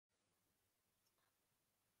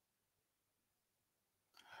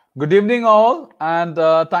Good evening, all, and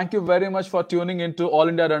thank you very much for tuning into All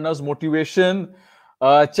India Runners Motivation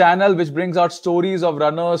channel, which brings out stories of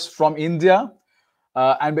runners from India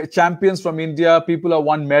and champions from India, people who have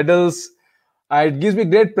won medals. It gives me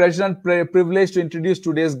great pleasure and privilege to introduce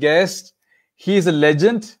today's guest. He is a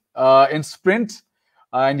legend in sprint,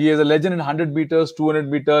 and he is a legend in 100 meters,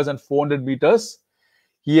 200 meters, and 400 meters.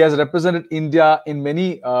 He has represented India in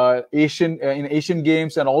many Asian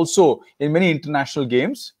games and also in many international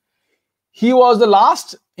games. He was the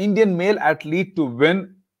last Indian male athlete to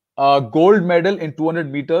win a gold medal in 200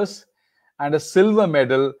 meters and a silver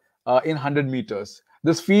medal in 100 meters.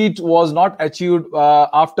 This feat was not achieved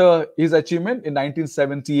after his achievement in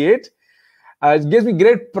 1978. It gives me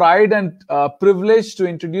great pride and privilege to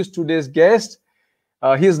introduce today's guest.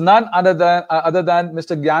 He is none other than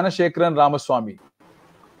Mr. Gnanasekharan Ramaswamy.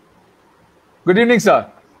 Good evening, sir.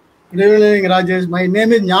 Good evening, Rajesh. My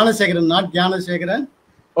name is Gnanasekharan, not Gnanasekharan.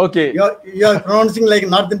 Okay. You're pronouncing like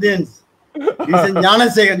North Indians. He's a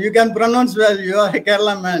Gnanasekharan. You can pronounce well. You are a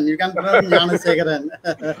Kerala man. You can pronounce Gnanasekharan.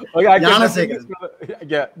 Okay, Gnanasekharan.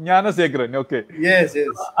 Yeah, Gnanasekharan. Okay. Yes.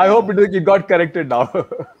 I hope it got corrected now.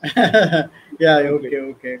 Yeah.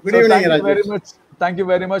 Okay. Good evening, Rajesh. Thank you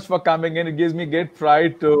very much for coming in. It gives me great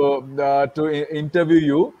pride to interview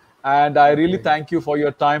you, and I really thank you for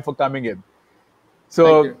your time for coming in.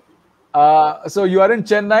 So, so you are in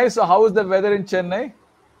Chennai. So how is the weather in Chennai?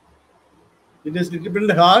 It is a little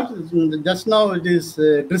bit hot. Just now it is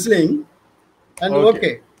drizzling, and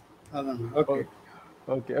okay.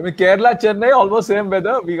 Okay. I mean, Kerala, Chennai, almost same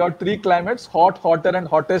weather. We got three climates: hot, hotter, and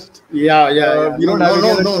hottest. Yeah.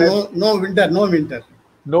 No winter.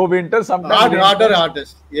 No winter. Sometimes hotter,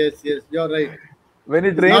 hottest. Yes. You're right. When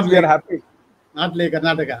it rains, we are happy. Not like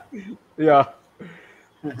Karnataka. Yeah.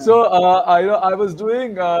 So I was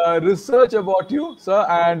doing research about you, sir,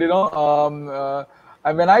 and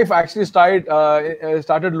and when I actually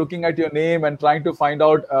started looking at your name and trying to find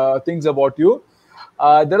out things about you,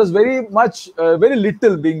 there is very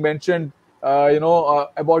little being mentioned,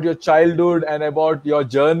 about your childhood and about your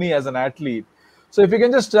journey as an athlete. So if you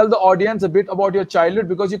can just tell the audience a bit about your childhood,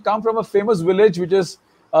 because you come from a famous village which is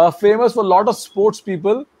famous for a lot of sports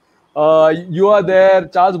people. You are there.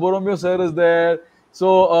 Charles Borromeo sir is there.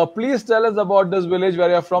 So please tell us about this village where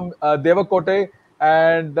you're from, Devakote,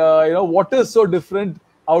 and what is so different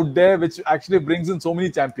out there which actually brings in so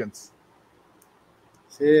many champions.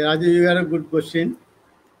 See, Raju, you had a good question.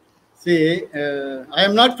 See, I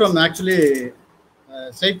am not from actually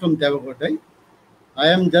straight from Devakote. I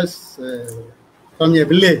am just from a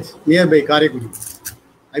village nearby Karekudi.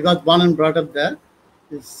 I got born and brought up there.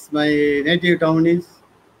 My native town is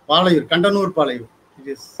Palayur, Kandanur Palayur. It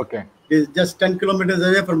is okay. It is just 10 kilometers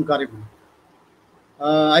away from Karekudi.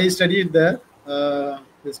 I studied there.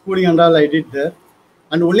 The schooling and all I did there.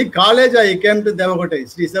 And only college I came to Devakote,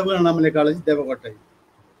 Sri Savan Anamale College, Devakote,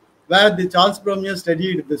 where the Charles Borromeo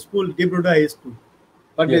studied the school, Deep High School.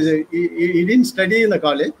 But he didn't study in the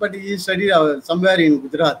college, but he studied somewhere in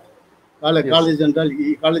Gujarat. College and all,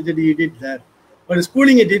 college he did there. But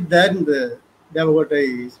schooling he did there in the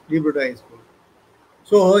Devakote, Deep High School.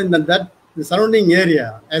 So in the surrounding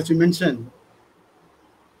area, as you mentioned,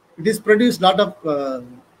 it is produced a lot of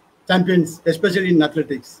champions, especially in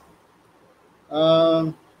athletics.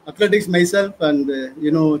 Athletics myself and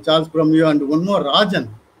Charles Borromeo and one more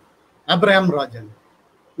Abraham Rajan,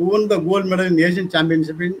 who won the gold medal in the Asian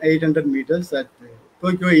Championship in 800 meters at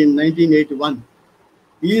Tokyo in 1981.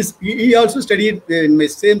 He also studied in my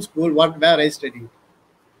same school where I studied.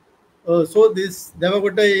 So this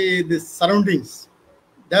Devakote, these surroundings,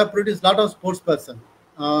 they have produced a lot of sports person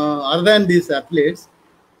other than these athletes.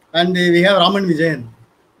 And we have Raman Vijayan,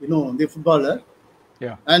 the footballer.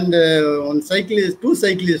 Yeah. And two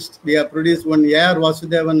cyclists, we have produced one A.R.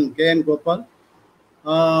 Vasudevan and K.N. Gopal.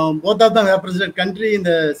 Both of them represented country in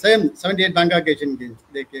the same 78 Bangkok Asian Games.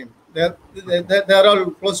 They came. They are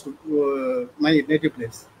all close to my native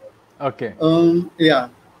place. Okay. Yeah.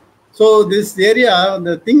 So this area,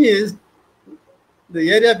 the thing is, the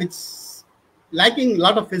area which lacking a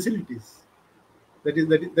lot of facilities. That is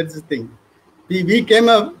the thing. We came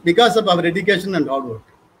up because of our education and hard work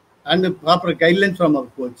and the proper guidelines from our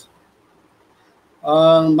coach.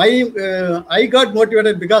 I got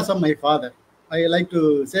motivated because of my father. I like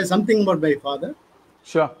to say something about my father.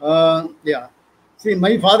 Sure. Yeah. See,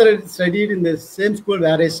 my father studied in the same school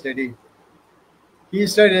where I studied. He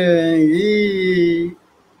studied.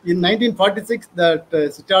 In 1946, that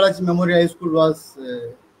Sichalaji Memorial High School was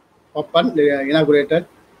inaugurated.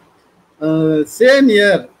 Same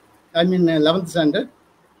year, I mean 11th standard,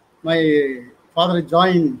 my father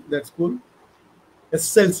joined that school.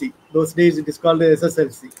 SSLC. Those days it is called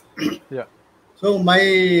SSLC. Yeah. So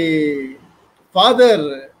my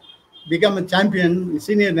father became a champion,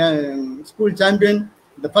 senior school champion,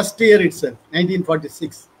 the first year itself,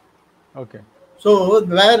 1946. Okay. So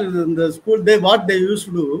where in the school, what they used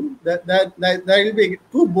to do, that there will be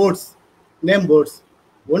two boards, name boards.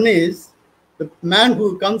 One is the man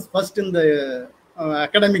who comes first in the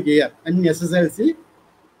academic year, in SSLC,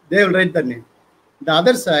 they will write the name. The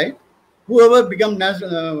other side, whoever become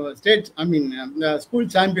national school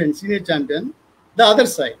champion, senior champion, the other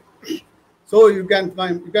side. So you can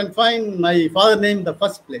find my father name in the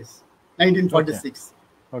first place, 1946.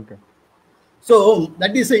 Okay. So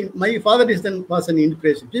that is my father was an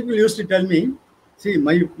inspiration. People used to tell me, see,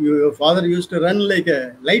 your father used to run like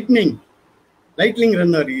a lightning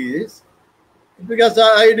runner he is, because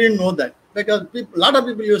I didn't know that. Because a lot of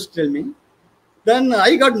people used to tell me. Then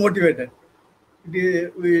I got motivated.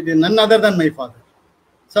 It is none other than my father.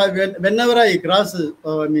 So whenever I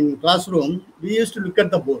classroom, we used to look at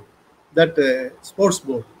the board, that sports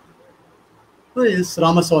board. So is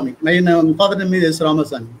Ramaswamy. My father name is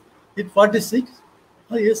Ramaswamy. It 46.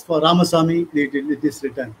 Oh yes, for Ramaswamy it is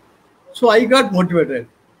written. So I got motivated.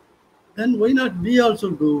 Then why not we also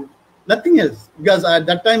do nothing else? Because at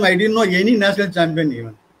that time I didn't know any national champion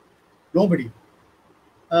even. Nobody.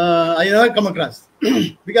 I never come across.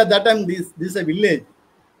 Because that time this is a village.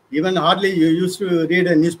 Even hardly you used to read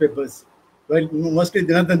newspapers. Well, mostly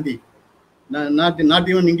Dinatanti. Not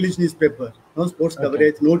even English newspaper. No sports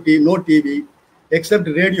coverage, no TV, except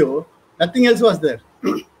radio. Nothing else was there.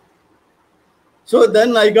 So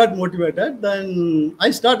then I got motivated. Then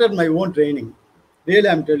I started my own training. Really,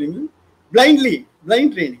 I'm telling you, blind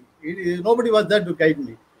training. Nobody was there to guide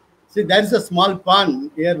me. See, there is a small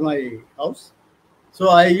pond near my house. So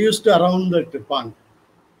I used to around that pond,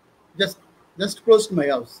 just close to my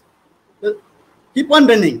house. Keep on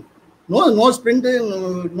running. No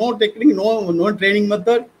sprinting, no technique, no training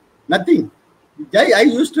method, nothing. I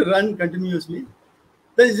used to run continuously.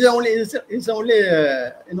 It's only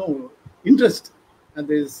interest, and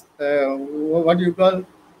there's what do you call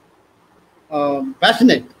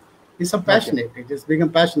passionate. It's a passionate. Okay. It has become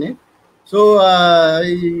passionate. So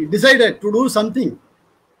I decided to do something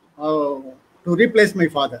to replace my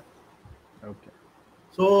father. Okay.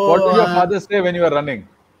 So what did your father say when you were running?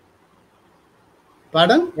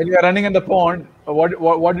 Pardon? When you were running in the pond, what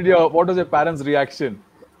was your parents' reaction?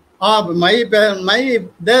 My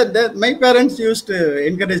parents used to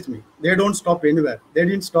encourage me. They don't stop anywhere. They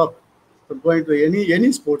didn't stop from going to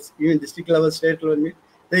any sports, even district level, state level.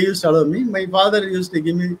 They used to allow me. My father used to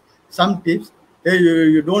give me some tips. Hey,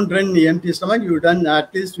 you don't run empty stomach.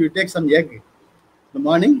 At least you take some egg in the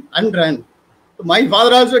morning and run. So my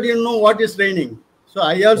father also didn't know what is training. So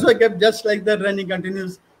I also kept just like that, running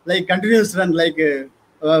continuous run, like a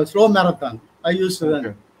slow marathon. I used to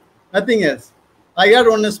run. Nothing else. I had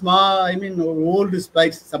one small, old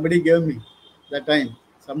spikes. Somebody gave me that time,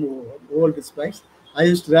 some old spikes. I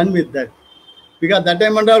used to run with that. Because that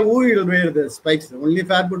time and all, who will wear the spikes? Only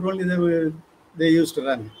fat, but only they used to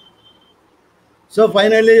run. So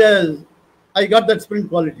finally, I got that sprint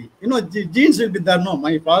quality. Genes will be there. No,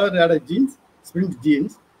 my father had a sprint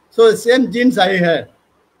genes. So the same genes I had.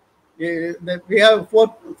 We have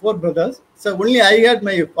four brothers. So only I had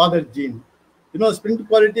my father's gene. Sprint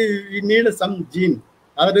quality, you need some gene.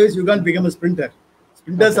 Otherwise, you can't become a sprinter.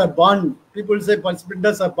 Sprinters are born. People say, but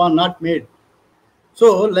sprinters are born, not made.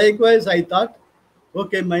 So likewise, I thought,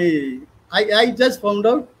 okay, I just found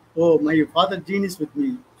out, my father's gene is with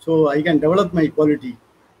me. So I can develop my quality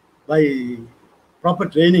by proper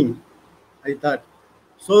training, I thought.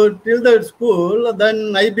 So till the school,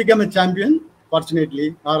 then I became a champion,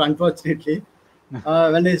 fortunately or unfortunately.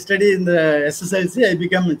 When I studied in the SSLC, I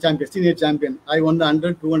became a champion, senior champion. I won the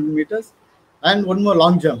 100, 200 meters and one more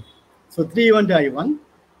long jump. So 3 events I won.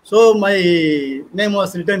 So my name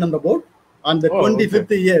was written on the board on the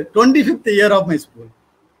 25th year of my school.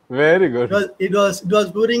 Very good. It was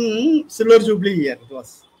during Silver Jubilee year. It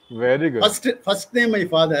was. Very good. First name my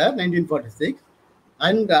father, 1946.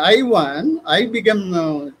 And I won. I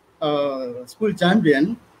became school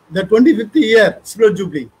champion the 25th year, Silver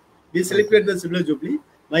Jubilee. We celebrated the Silver Jubilee.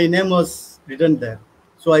 My name was written there.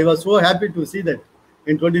 So I was so happy to see that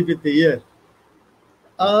in 25th year.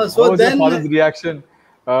 So what was your father's reaction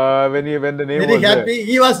when the name very was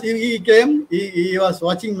happy. There? He came. He was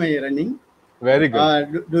watching my running. Very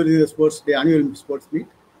good. During the annual sports meet.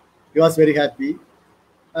 He was very happy.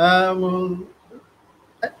 Then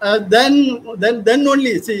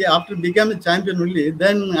only, see, after becoming champion only,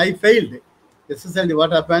 then I failed. SSLC,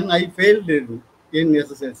 what happened? I failed in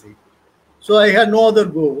SSLC. So I had no other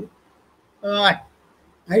go.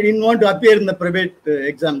 I didn't want to appear in the private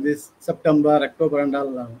exam this September, October, and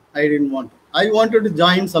all. I didn't want. I wanted to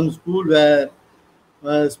join some school where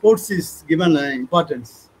sports is given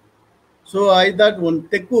importance. So I thought one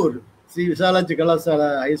Tekur, Sri Visalaji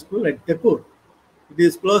Kalasala High School at Tekur. It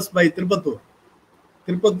is close by Tirupattur.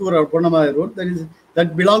 Tirupattur or Purnamai Road.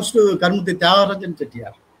 That belongs to Karmuti Tyagarajan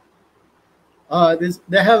Chettiar.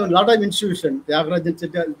 They have a lot of institutions. Tyagaraja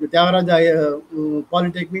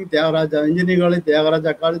Polytechnic, Tyagaraja Engineering College,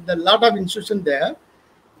 Tyagaraja College. There are a lot of institutions there.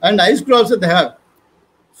 And high school also they have.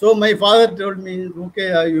 So my father told me,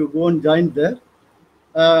 okay, you go and join there.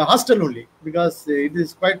 Hostel only, because it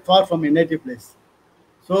is quite far from my native place.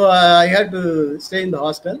 So I had to stay in the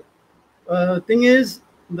hostel. Thing is,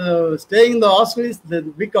 the staying in the hostel is the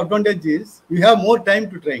big advantage is you have more time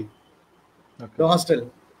to train. Okay. The hostel.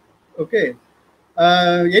 Okay.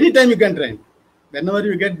 Anytime you can train. Whenever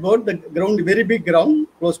you get bored, the ground, very big ground,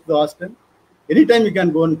 close to the hostel. Anytime you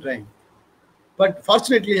can go and train. But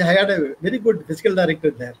fortunately, I had a very good physical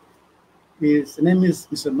director there. His name is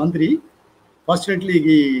Mr. Mandri. Unfortunately,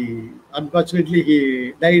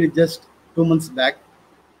 he died just 2 months back.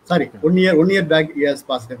 Sorry, okay. 1 year back, he has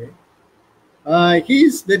passed away. He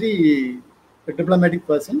is very diplomatic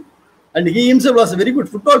person, and he himself was a very good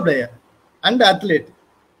football player and athlete.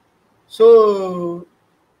 So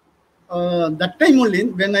that time only,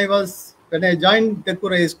 when I joined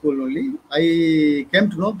Tekur High School only, I came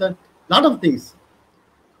to know that lot of things,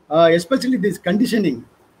 especially this conditioning.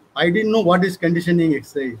 I didn't know what is conditioning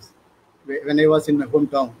exercise when I was in my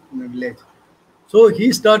hometown, in my village. So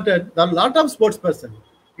he started, there are a lot of sports person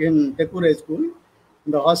in Tekur High School,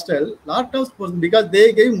 in the hostel, lot of sports, because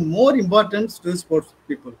they gave more importance to sports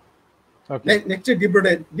people. Okay. Next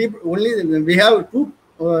to only we have two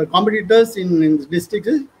competitors in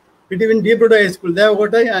districts between Deep High School,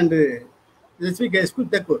 Devakota, and District High School,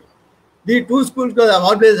 Tekur. The two schools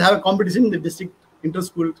always have a competition in the district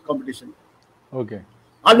inter-school competition. Okay.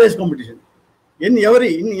 Always competition in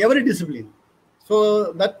every discipline.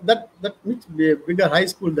 So that much bigger high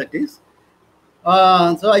school that is.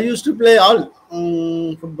 So I used to play all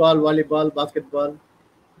football, volleyball, basketball,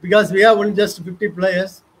 because we have only just 50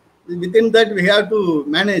 players. Within that, we have to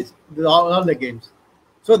manage all the games.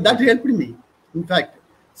 So that helped me. In fact,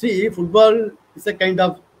 see, football is a kind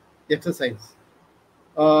of exercise.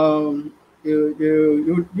 You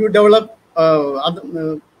develop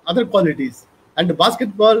other qualities, and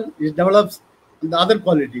basketball develops the other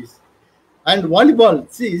qualities. And volleyball,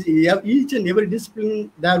 see, each and every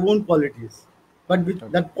discipline their own qualities. But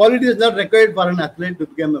that quality is not required for an athlete to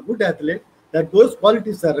become a good athlete. That those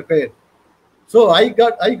qualities are required. So I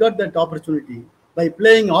got that opportunity by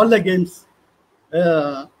playing all the games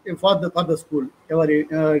for the school. Every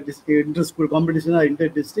inter-school competition or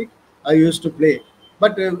inter-district, I used to play.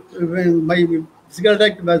 But when my physical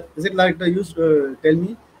director used to tell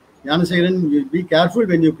me, Gnanasekharan, you be careful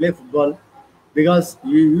when you play football, because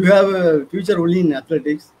you have a future only in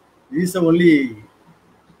athletics. This is only,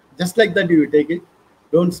 just like that you take it.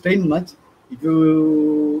 Don't strain much. If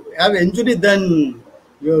you have injury, then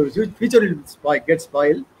your future will get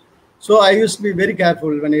spoiled. So I used to be very careful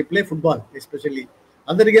when I play football, especially.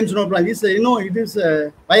 Other games, no problem. It is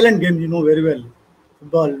a violent game, very well.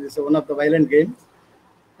 Football is one of the violent games.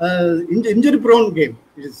 Injury-prone game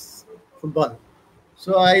is football.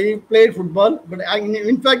 So I played football, but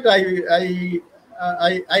in fact, I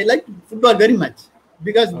like football very much,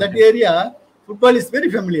 because that area, football is very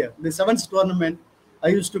familiar. The sevens tournament, I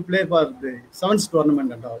used to play for the sevens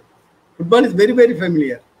tournament and all. Football is very, very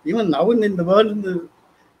familiar. Even now in the world,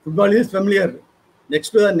 football is familiar.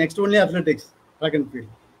 Next only athletics, track and field.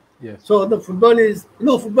 Yes. So the football is,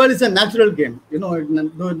 football is a natural game.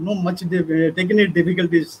 No much technical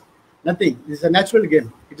difficulties, nothing. It's a natural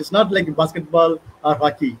game. It is not like basketball or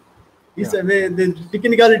hockey. It's the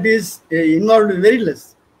technicalities involved very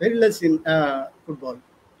less in football.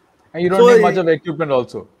 And you don't need much of equipment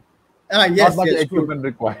also. Yes, not much equipment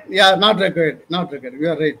required. Yeah, not required. You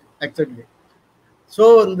are right, actually.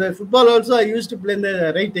 So in the football also, I used to play in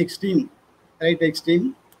the right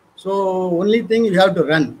extreme. So only thing, you have to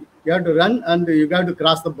run. You have to run and you have to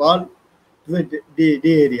cross the ball to the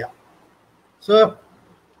area. So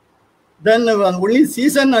then only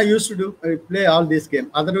season I used to play all these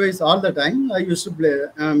games. Otherwise, all the time I used to play.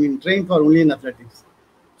 Train for only in athletics.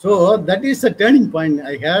 So that is a turning point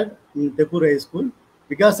I had in Tekur High School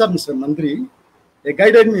because of Mr. Mandri. They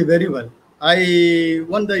guided me very well. I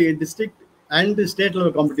won the district and the state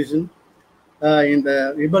level competition in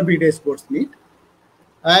the Republic Day Sports Meet.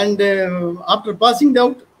 And after passing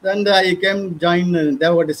out, then I came join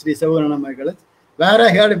Devakota Sri College, where I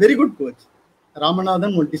had a very good coach.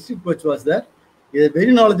 Ramanathan, one district coach was there. He is a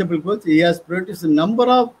very knowledgeable coach. He has produced a number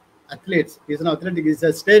of athletes. He is an athletic. He is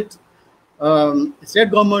a state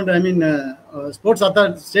government. I mean, sports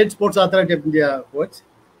authority, state sports authority of India coach.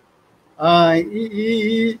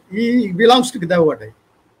 He belongs to Devatai,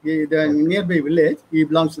 the nearby village. He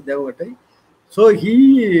belongs to Devatai. So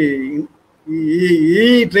he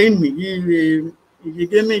trained me. He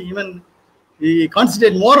gave me even. He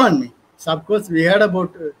concentrated more on me. So of course we had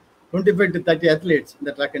about 25 to 30 athletes in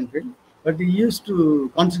the track and field, but he used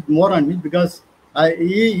to concentrate more on me because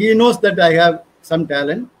he knows that I have some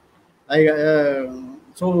talent.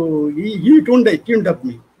 So he tuned up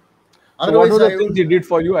me. So what were the things he did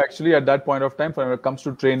for you actually at that point of time when it comes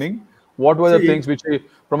to training? What were the things which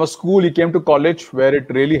from a school he came to college where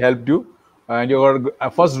it really helped you, and you were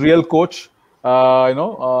a first real coach,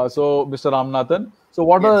 so Mr. Ramanathan. So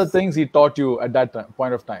what are the things he taught you at that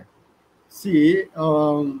point of time? See,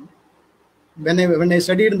 when I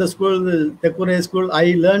studied in the school, the Tekure school,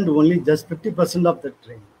 I learned only just 50% of the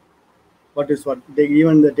training.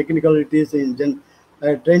 Even the technicalities in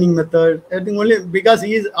training method, everything only because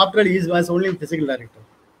he was only physical director.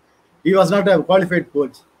 He was not a qualified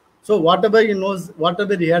coach. So whatever he knows,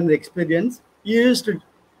 whatever he had the experience, he used to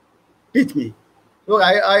teach me. So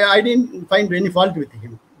I didn't find any fault with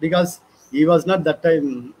him because he was not that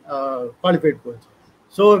time qualified coach.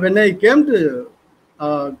 So when I came to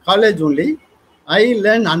college only, I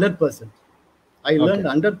learned 100%. I learned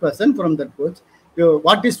 100% from that coach.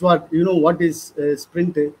 What is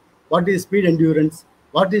sprint, what is speed endurance,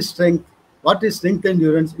 what is strength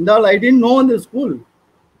endurance. And all I didn't know in the school.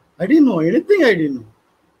 I didn't know anything. I didn't know.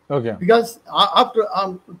 Okay. Because after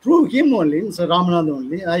through him only, Mr. Ramanathan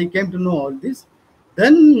only, I came to know all this.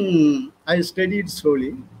 Then I studied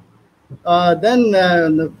slowly. Then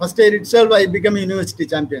the first year itself, I became a university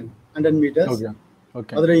champion, 100 meters.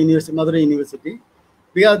 Okay. Madurai University.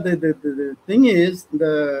 Because the thing is,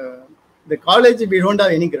 the college, we don't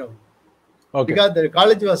have any ground. Okay. Because the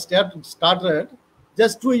college was started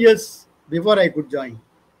just 2 years before I could join.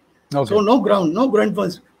 Okay. So no ground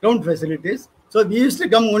facilities. So we used to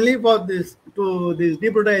come only for this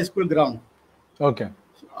Deep High School ground. Okay.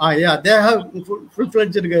 They have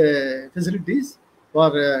full-fledged facilities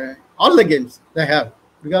for all the games they have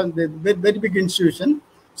because they're very big institution.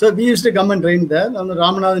 So we used to come and train there, and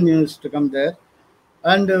Ramanathan used to come there.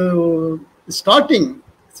 And starting,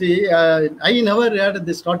 I never had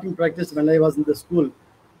the starting practice when I was in the school.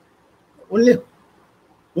 Only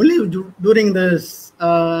during this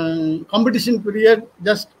competition period,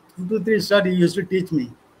 just 2 to 3 start, he used to teach me.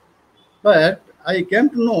 But I came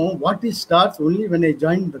to know what is starts only when I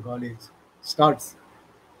joined the college.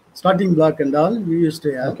 Starting block and all we used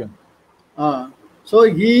to have. Okay. So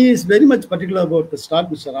he is very much particular about the start.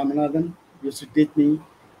 Mr. Ramanathan used to teach me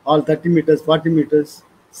all 30 meters, 40 meters,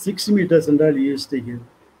 60 meters and all he used to give.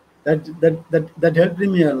 That helped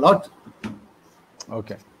me a lot.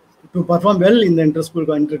 Okay. To perform well in the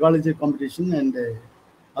inter-college competition and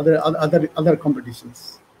other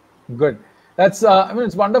competitions. Good. That's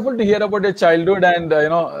it's wonderful to hear about your childhood and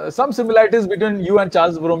some similarities between you and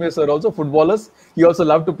Charles Borromeo, sir. Also footballers. He also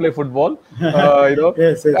loved to play football.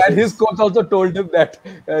 Yes, and his coach also told him that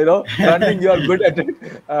running you are good at it.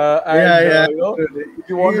 If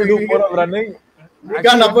you want to do more of running, you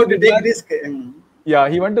can't afford to take risk. Yeah,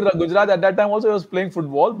 he went to Gujarat at that time. Also, he was playing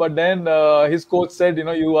football, but then his coach said,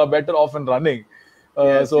 you are better off in running.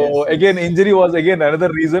 Again, injury was again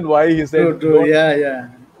another reason why he said. True. Yeah.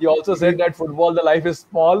 He also said that football, the life is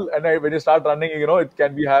small, and when you start running, it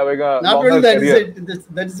can be having a not longer only that career.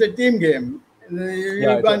 That is a team game.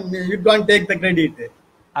 You can't take the credit.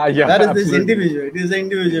 Yeah, that is absolutely. this individual. It is an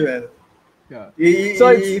individual. Yeah.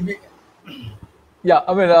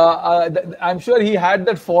 I'm sure he had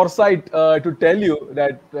that foresight to tell you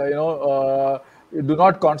that do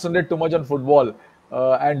not concentrate too much on football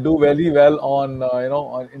and do very well on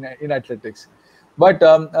in athletics. But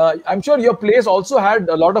I'm sure your place also had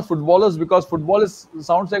a lot of footballers because football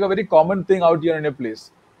sounds like a very common thing out here in your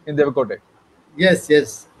place in Devakote. Yes.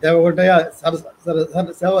 Devakote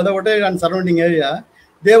and surrounding area,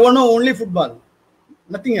 they want only football,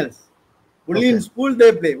 nothing else. Only in school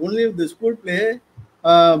they play. Only the school play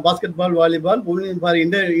basketball, volleyball, only for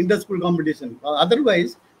inter-school competition.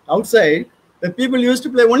 Otherwise, outside, the people used to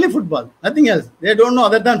play only football, nothing else. They don't know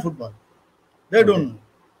other than football. They don't know.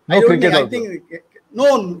 No cricket also. I think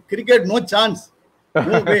no cricket, no chance.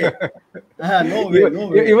 No way. No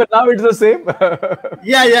way. Even now it's the same.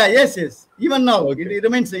 Yes. Even now it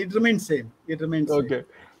remains same. It remains okay. Same.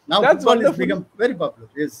 Now That's football wonderful. has become very popular.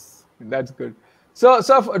 Yes. That's good. So,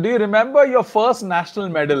 do you remember your first national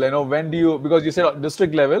medal? When do you, because you said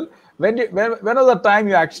district level, when was the time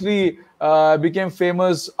you actually became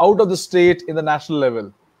famous out of the state in the national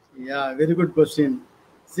level? Yeah, very good question.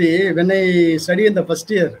 See, when I study in the first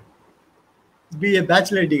year, be a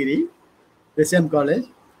bachelor degree, the same college,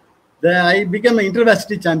 then I became an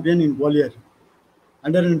intervarsity champion in Gwalior,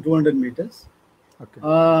 100 and 200 meters. Okay.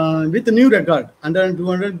 With a new record, 100 and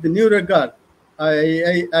 200, the new record,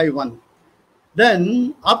 I won.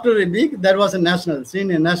 Then, after a week, there was a national,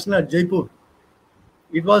 senior national at Jaipur.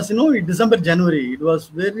 It was, in December, January. It was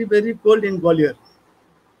very, very cold in Gwalior.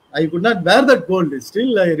 I could not bear that cold.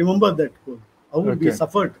 Still, I remember that cold. How we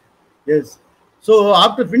suffered. Yes. So,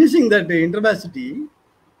 after finishing that intervarsity,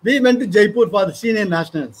 we went to Jaipur for the senior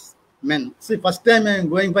nationals, men. See, first time I am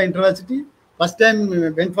going for intervarsity. First time we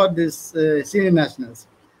went for this senior nationals.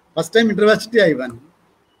 First time intervarsity I won.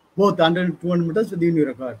 Both 100 and 200 meters with the new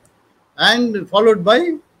record. And followed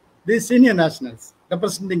by the senior nationals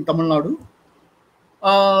representing Tamil Nadu.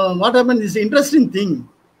 What happened is an interesting thing.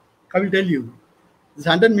 I will tell you. This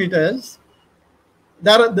 100 meters,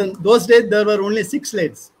 those days there were only 6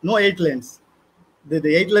 lanes, no 8 lanes.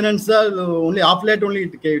 The 8 lanes are only half lane only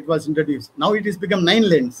it was introduced. Now it has become 9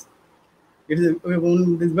 lanes. It is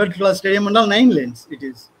this world class stadium and all 9 lanes it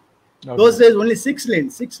is. Okay. Those days only 6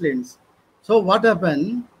 lanes. So what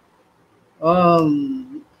happened?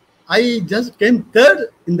 I just came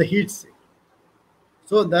third in the heats.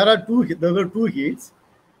 So there were 2 heats,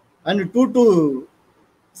 and two will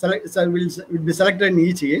be selected in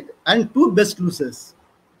each heat, and 2 best losers.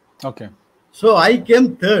 Okay. So I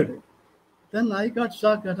came third. Then I got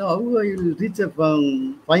shocked at how I will reach a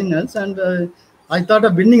finals, and I thought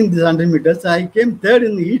of winning this 100 meters. I came third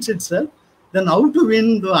in the heats itself. Then how to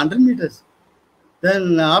win the 100 meters?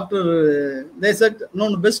 Then after they said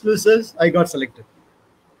no best losers, I got selected.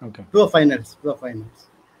 Okay. To a finals.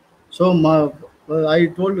 So I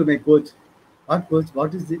told my coach, what coach?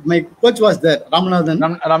 What is it? My coach was there, Ramanathan.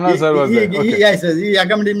 Ramanathan sir was there. Okay. Yes, he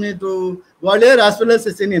accompanied me to Gwalior as well as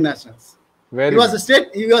the senior nationals. He was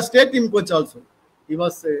state team coach also. He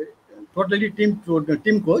was totally team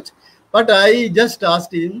coach. But I just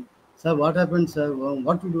asked him, sir, what happened, sir?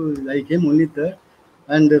 What to do? I came only third.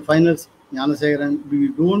 And the finals, Gnanasekharan, we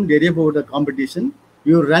don't worry about the competition.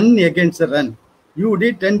 You run against the run. You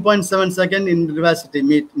did 10.7 second in university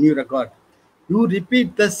meet, new record. You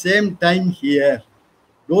repeat the same time here.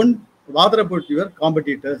 Don't bother about your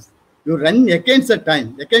competitors. You run against the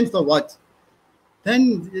time, against the watch.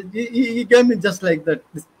 Then he gave me just like that,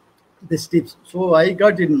 this tips. So I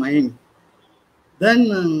got in mind.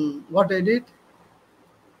 Then what I did,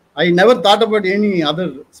 I never thought about any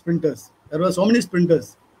other sprinters. There were so many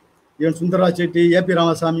sprinters. Even Sundara Chetty, A.P.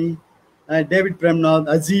 Ramaswamy, David Premnath,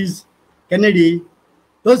 Aziz, Kennedy.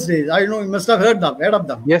 Those days, I know you must have heard of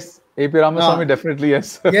them. Yes, A.P. Ramaswamy, definitely,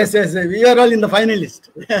 yes. yes. We are all in the finalist.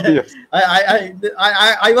 Yes.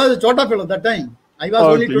 I was a chota fellow that time. I was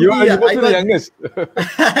only 20. You were the youngest.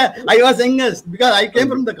 I was youngest because I came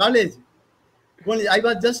from the college. I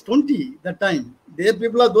was just 20 that time. The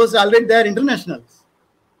people are those already there internationals.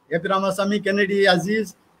 A.P. Ramaswamy, Kennedy,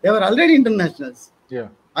 Aziz, they were already internationals. Yeah.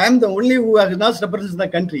 I am the only who has not represented the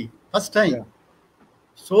country first time. Yeah.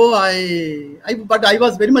 So but I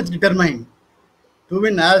was very much determined to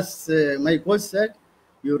win. As my coach said,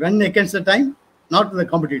 you run against the time, not the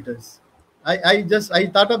competitors. I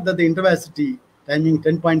thought of the intervarsity timing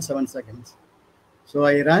 10.7 seconds. So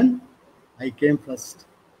I ran, I came first.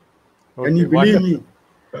 Okay, can you believe me?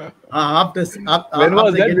 After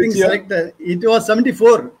getting selected, it was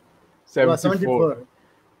 74. 74. It was 74.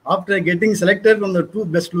 After getting selected from the 2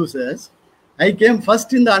 best losers, I came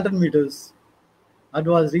first in the 100 meters. It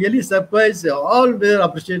was really surprised. All were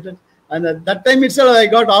appreciated. And at that time itself, I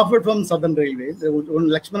got offered from Southern Railways.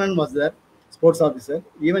 Lakshmanan was there, sports officer.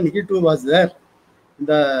 Even he too was there in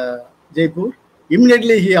the Jaipur.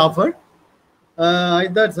 Immediately he offered. I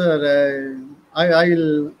thought, sir, I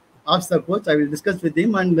will ask the coach. I will discuss with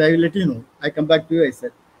him and I will let you know. I come back to you, I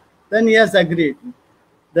said. Then he has agreed.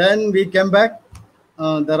 Then we came back.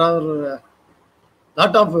 There are a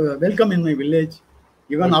lot of welcome in my village,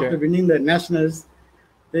 even after winning the nationals.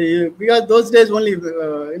 Because those days only,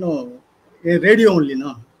 radio only,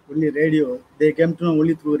 no? Only radio. They came to know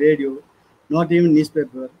only through radio, not even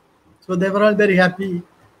newspaper. So they were all very happy.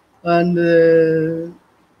 And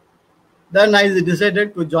then I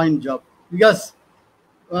decided to join job because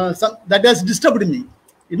that has disturbed me.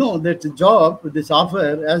 That job, this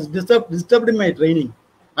offer has disturbed my training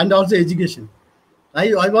and also education.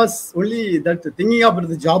 I was only thinking about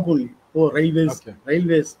the job only. Oh, railways,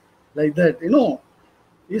 like that.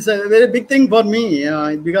 It's a very big thing for me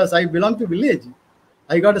because I belong to village.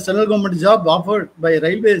 I got a central government job offered by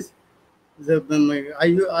railways.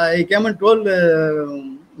 I came and told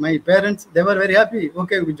my parents, they were very happy.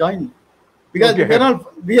 Okay, we joined. Because Okay.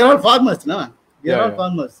 we are all farmers, no? We are Yeah, all yeah.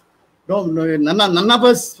 farmers. None of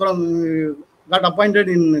us got appointed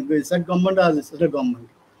in the state government or the central government.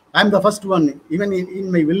 I'm the first one, even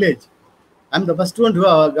in my village. I'm the first one who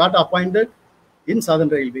got appointed in Southern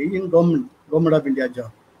Railway, in government of India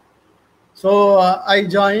job. So I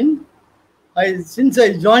joined. Since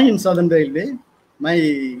I joined Southern Railway,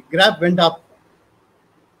 my graph went up.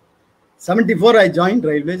 74, I joined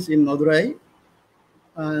railways in Madurai.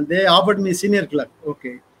 They offered me senior clerk.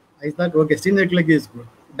 Okay. I thought, okay, senior clerk is good.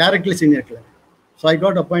 Directly senior clerk. So I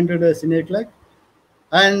got appointed as senior clerk.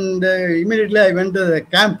 And immediately I went to the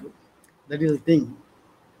camp. That is the thing.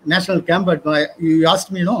 National camp. But you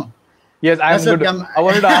asked me, no? Yes, I'm National good. camp. I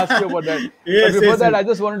wanted to ask you about that. Yes, But before yes, that, yes. I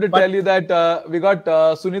just wanted to tell you that we got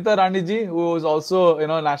Sunita Raniji, who is also,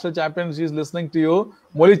 national champion. She's listening to you.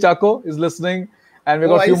 Moli Chako is listening, and we Oh,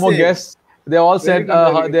 got a few I more see. guests. They all Very said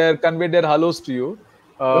good, very good. they conveyed their hellos to you.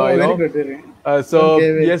 Oh, very good. Very good. So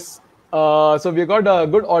Okay, well, yes, so we got a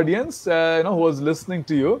good audience, who was listening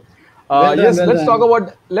to you. well done, Yes, well done.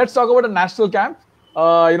 let's talk about a national camp.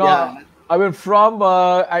 Yeah. I mean, from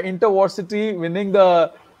InterVarsity winning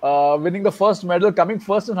the first medal, coming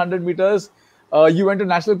first in 100 meters. You went to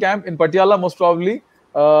national camp in Patiala, most probably.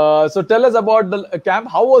 So tell us about the camp.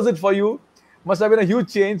 How was it for you? Must have been a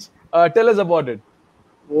huge change. Tell us about it.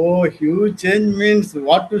 Oh, huge change means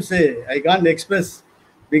what to say. I can't express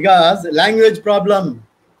because language problem.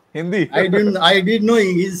 Hindi. I did know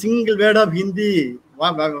a single word of Hindi.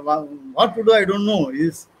 What to do? I don't know.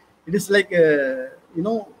 It is like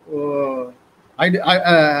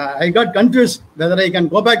I got confused whether I can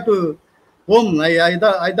go back to home. I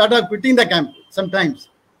thought of quitting the camp sometimes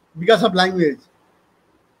because of language.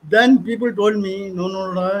 Then people told me, no,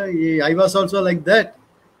 I was also like that.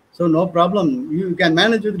 So no problem. You can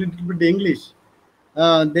manage with little bit English.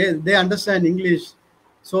 They understand English.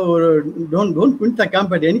 So don't quit the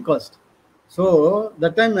camp at any cost. So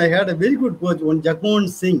that time I had a very good coach, one Jagmohan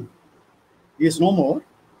Singh. He is no more.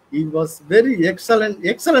 He was very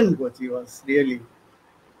excellent coach. He was really.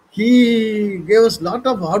 He gave us lot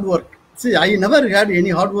of hard work. See, I never had any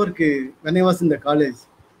hard work when I was in the college.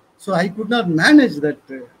 So I could not manage that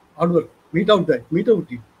hard work, meet out it.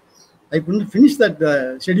 I couldn't finish that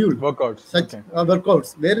schedule. Workouts. Such Okay.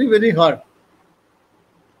 workouts, very, very hard.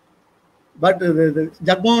 But the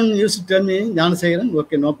Jagmohan used to tell me, Gnanasekharan,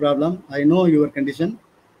 okay, no problem. I know your condition.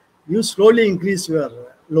 You slowly increase your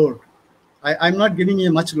load. I'm not giving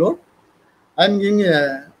you much load. I'm giving you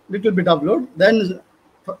a little bit of load. Then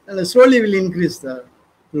slowly will increase the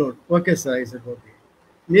load. Okay, sir. I said, okay.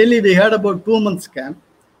 Nearly we had about 2 months camp.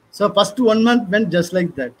 So first 1 month went just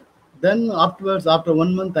like that. Then afterwards, after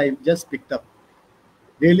 1 month, I just picked up.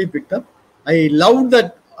 Really picked up. I loved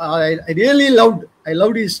that. I really loved. I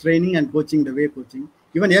loved his training and coaching, the way coaching.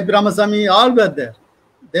 Even A.P. Ramaswamy, all were there.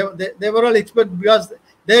 They were all experts because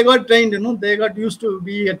they got trained. They got used to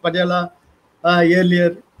be at Patiala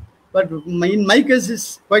earlier. But in my case,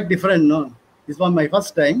 it's quite different. No, this was my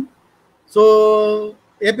first time. So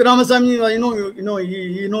A.P. Ramaswamy,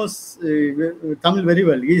 he knows Tamil very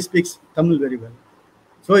well. He speaks Tamil very well.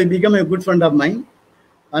 So he became a good friend of mine.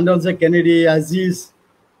 And also Kennedy, Aziz,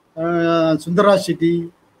 Sundara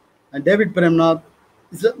Shetty, and David Premnath.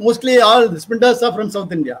 Mostly all the sprinters are from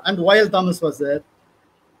South India. And Wyle Thomas was there.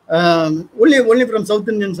 Only from South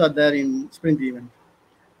Indians are there in sprint event.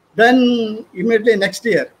 Then immediately next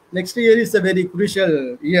year is a very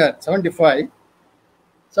crucial year, 75.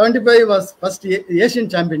 75 was first Asian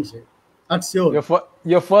Championship at Seoul.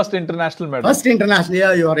 Your first international medal. First international,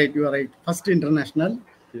 yeah, you are right. First international.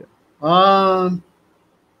 Yeah.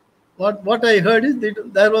 What I heard is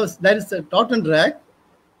that there is a Totten track.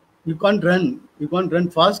 You can't run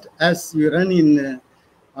fast as you run in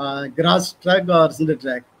grass track or cinder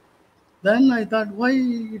track. Then I thought, why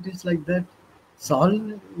it is like that? It's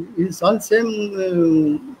all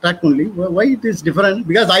same track only. Why it is different?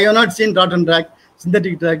 Because I have not seen Totten track,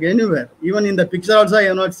 synthetic track anywhere. Even in the picture also I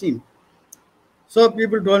have not seen. So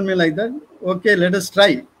people told me like that. Okay, let us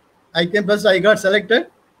try. I came first. I got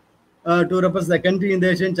selected to represent the country in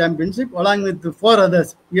the Asian Championship along with 4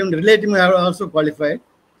 others. Even relatively I also qualified.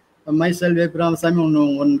 Myself, A.P.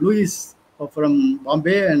 Ramaswamy, one Louis from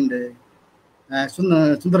Bombay, and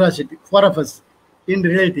Sundara Shetty, 4 of us in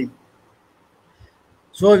relating.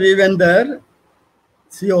 So we went there.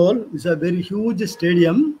 Seoul is a very huge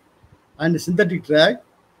stadium and synthetic track.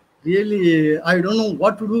 Really, I don't know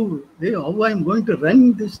what to do. How I'm going to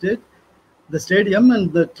run this state, the stadium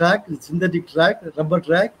and the track, synthetic track, rubber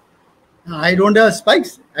track. I don't have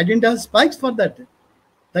spikes. I didn't have spikes for that.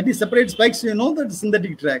 That is separate spikes, that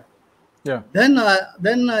synthetic track. Yeah. Then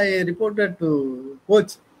I reported to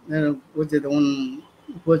coach, which is the one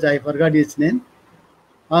coach, I forgot his name.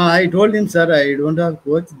 I told him, sir, I don't have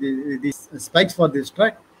coach these spikes for this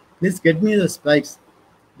track. Please get me the spikes.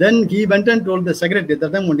 Then he went and told the secretary.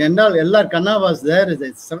 That time when L.R. Khanna was there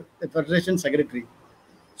as a federation secretary.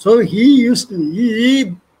 So he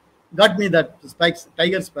got me that spikes,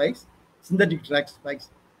 tiger spikes, synthetic track spikes.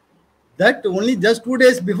 That only just 2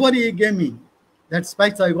 days before he gave me that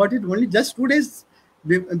spikes. I got it only just 2 days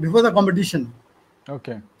before the competition.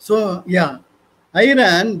 Okay. So yeah, I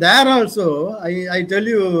ran there also. I tell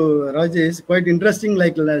you, Rajesh, quite interesting.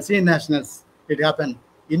 Like sea nationals, it happened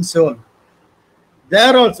in Seoul.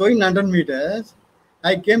 There also in 100 meters,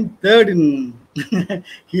 I came third in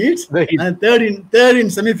heats The heat. and third in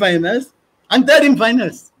semifinals and third in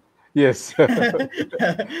finals. Yes.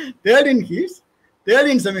 Third in heats, third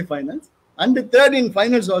in semifinals, and the third in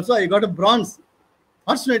finals also. I got a bronze.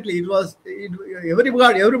 Fortunately,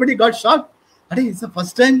 everybody got shocked. It's the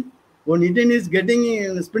first time when Indian is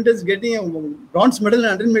getting sprinters getting a bronze medal in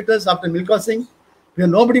 100 meters after Milkha Singh. Where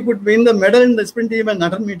nobody could win the medal in the sprint even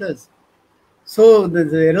 100 meters. So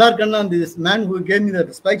the L.R. Khanna, this man who gave me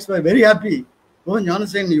the spikes, were very happy. Oh,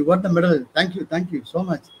 Gnanasekharan, you got the medal. Thank you so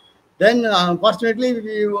much. Then, fortunately,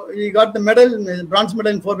 we got the medal, bronze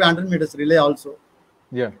medal in 4x100 meters relay also.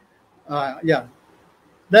 Yeah. Yeah.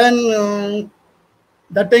 Then,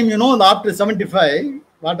 that time, after 75,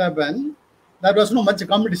 what happened? There was no much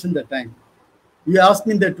competition that time. You asked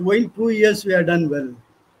me that while 2 years we have done well.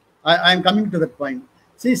 I am coming to that point.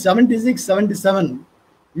 See, 76, 77,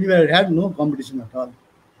 we had no competition at all.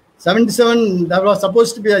 77, that was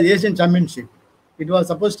supposed to be an Asian Championship. It was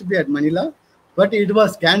supposed to be at Manila, but it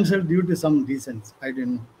was cancelled due to some reasons. I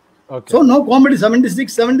didn't know. Okay. So no competition.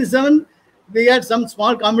 76, 77, we had some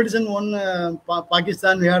small competition. One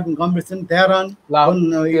Pakistan, we had competition. Tehran.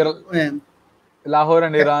 Lahore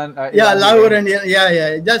and Iran. Lahore and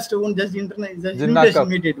just invitation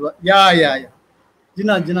meet it was. Yeah.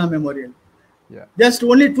 Jinnah Memorial. Yeah. Just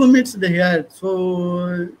only 2 minutes they had,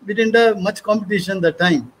 so we didn't have much competition that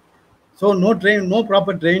time. So no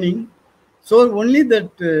proper training. So only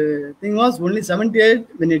that thing was only 78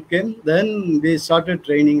 when it came. Then we started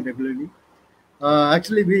training regularly.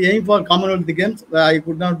 Actually, we aim for Commonwealth Games. I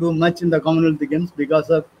could not do much in the Commonwealth Games because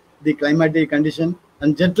of the climatic condition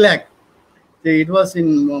and jet lag. It was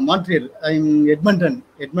in Montreal. I'm Edmonton.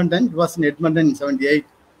 It was in Edmonton in 78.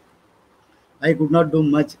 I could not do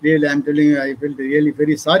much. Really, I'm telling you, I felt really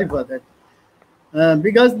very sorry for that.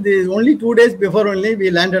 Because the only 2 days before only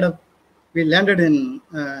we landed in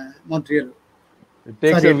Montreal. It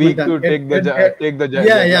takes a week to take the jet.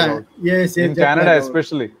 Yeah. Yes. In Canada,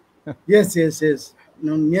 especially. Yes.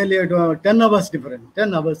 Nearly 10 hours different.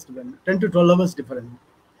 10 to 12 hours different.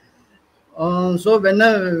 So when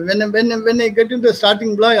I get into the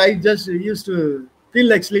starting block, I just used to feel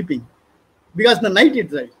like sleeping because the night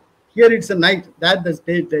it's right. Here it's a night, that the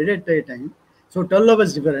daytime. So 12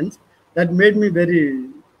 hours difference. That made me very,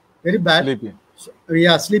 very bad. Sleepy. So,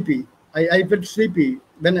 sleepy. I felt sleepy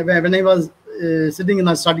when I was sitting in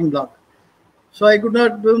a starting block. So I could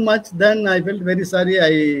not do much. Then I felt very sorry. I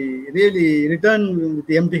really returned with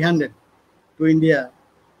empty-handed to India.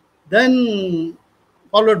 Then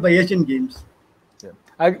followed by Asian Games. Yeah.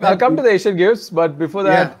 I'll come to the Asian Games, but before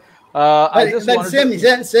that, I just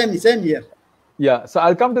wanted same year. Yeah, so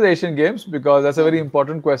I'll come to the Asian Games because that's a very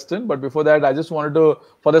important question. But before that, I just wanted to,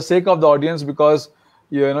 for the sake of the audience, because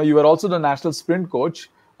you were also the national sprint coach.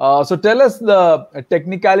 So tell us the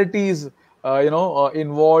technicalities, involved in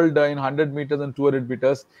 100 meters and 200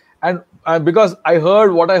 meters. And because I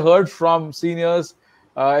heard from seniors,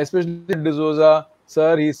 especially D'Souza,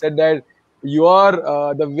 sir, he said that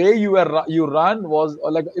the way you run was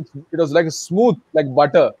like it was like smooth, like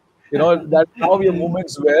butter. That's how your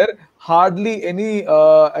movements were. Hardly any,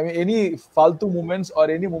 any faltu movements or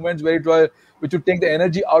any movements which would take the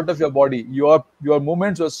energy out of your body. Your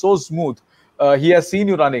movements were so smooth. He has seen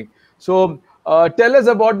you running. So tell us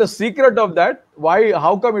about the secret of that.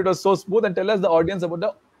 How come it was so smooth? And tell us the audience about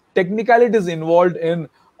the technicalities involved in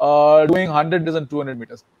doing 100 and 200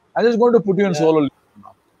 meters. I'm just going to put you in solo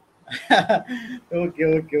now.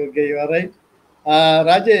 Okay. You are right.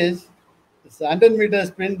 Rajesh, 100 meter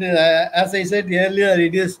sprint, as I said earlier,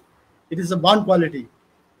 it is a born quality.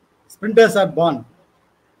 Sprinters are born.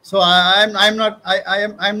 So I'm not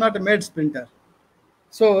a made sprinter.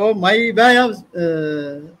 So my way of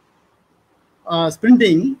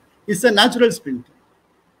sprinting is a natural sprint.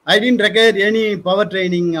 I didn't require any power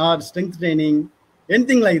training or strength training,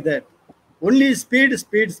 anything like that. Only speed.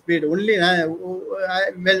 Only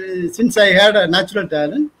since I had a natural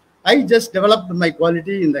talent, I just developed my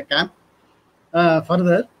quality in the camp.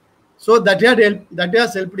 further. So that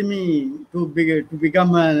has helped me to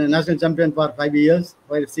become a national champion for 5 years,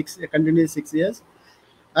 for continuous 6 years.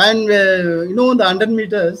 And the 100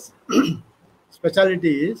 meters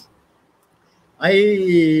specialty is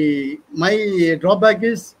my drawback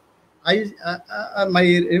is my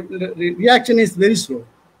reaction is very slow.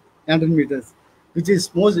 100 meters, which is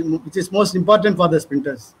most important for the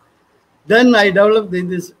sprinters. Then I developed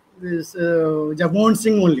this Jagmohan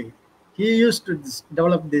Singh only. He used to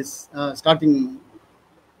develop this starting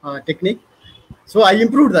technique. So I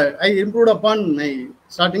improved that. I improved upon my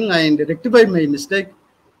starting and rectified my mistake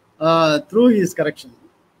through his correction.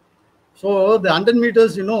 So the 100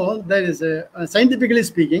 meters, there is scientifically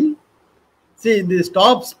speaking, see, the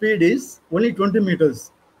top speed is only 20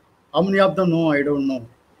 meters. How many of them know? I don't know.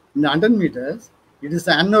 In the 100 meters, it is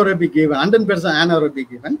anaerobic event, 100%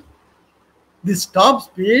 anaerobic event. The top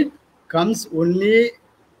speed comes only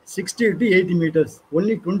 60 to 80 meters,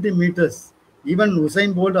 only 20 meters. Even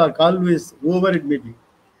Usain Bolt or Carl Lewis, over it may be.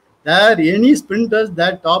 There, any sprinters,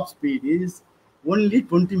 that top speed is only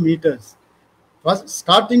 20 meters. First,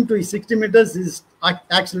 starting to 60 meters is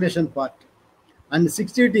acceleration part. And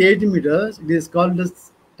 60 to 80 meters, it is called the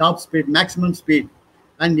top speed, maximum speed.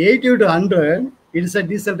 And 80 to 100, it is a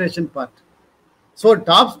deceleration part. So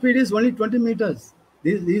top speed is only 20 meters.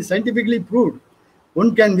 This is scientifically proved.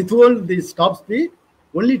 One can withhold this top speed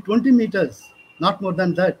only 20 meters, not more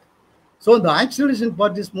than that. So the acceleration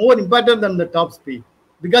part is more important than the top speed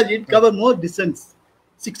because it covers more distance,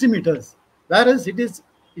 60 meters, whereas it is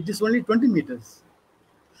only 20 meters.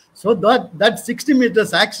 So that 60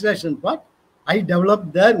 meters acceleration part, I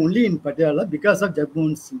developed there only in Patiala because of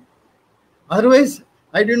Jagmohan Singh. Otherwise,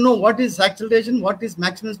 I didn't know what is acceleration, what is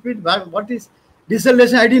maximum speed, what is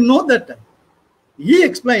deceleration. I didn't know that time. He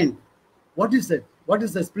explained what is that, what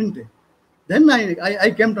is the sprint. Then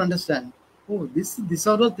I came to understand. Oh, these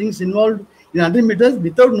are all things involved in 100 meters.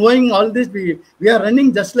 Without knowing all this, we are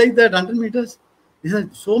running just like that 100 meters. There is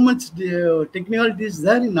so much technicalities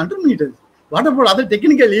there in 100 meters. What about other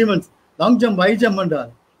technical events? Long jump, high jump and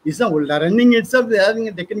all. It's not running itself, they are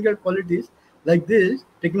having technical qualities like this,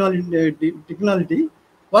 technicality.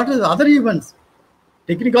 What are the other events?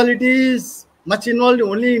 Technicality is much involved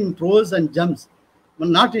only in throws and jumps, but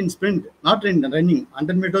not in sprint, not in running.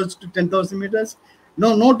 100 meters to 10,000 meters,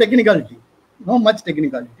 no technicality, no much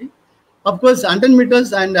technicality. Of course, 100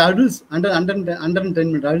 meters and hurdles, under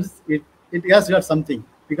 10 meters, it has got something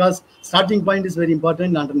because starting point is very important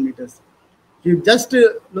in 100 meters. If you just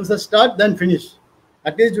lose a start, then finish.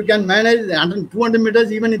 At least you can manage 200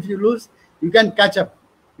 meters, even if you lose, you can catch up,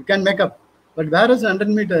 you can make up. But whereas 100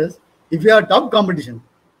 meters, if you have tough competition,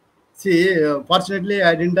 see, fortunately,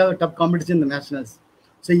 I didn't have a tough competition in the nationals.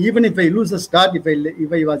 So even if I lose a start,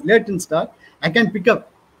 if I was late in start, I can pick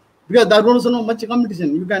up because there was no much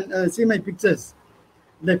competition. You can see my pictures,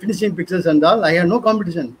 the finishing pictures and all. I had no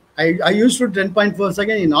competition. I used to 10.4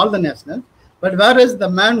 seconds in all the nationals. But whereas the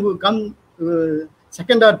man who come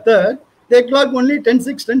second or third, they clock only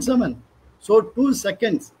 10.6, 10.7. So 2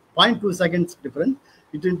 seconds, 0.2 seconds difference.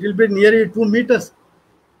 It will be nearly 2 meters.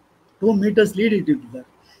 2 meters lead it into that.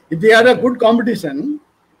 If we had a good competition,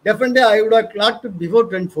 definitely I would have clocked before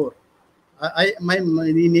 10.4.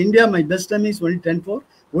 In India, my best time is only 10.4.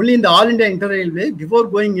 Only in the All India Inter-Railway, before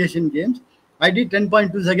going Asian Games, I did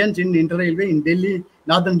 10.2 seconds in Inter-Railway in Delhi,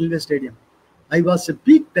 Northern Railway Stadium. I was a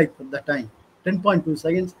peak type at that time, 10.2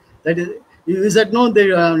 seconds. That is, you said no,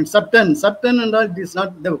 the sub 10 and all, it is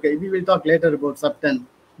not, okay, we will talk later about sub 10.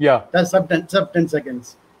 Yeah. That's sub 10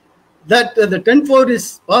 seconds. That the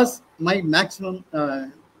 10.4 was my maximum, I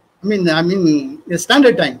mean, a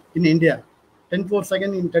standard time in India. 10.4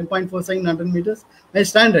 second in 10.4 second 100 meters, my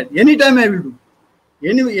standard. Anytime I will do.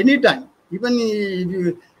 Anytime. Even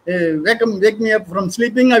if you wake me up from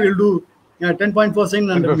sleeping, I will do 10.4 second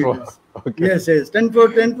 100 meters. Okay. Yes.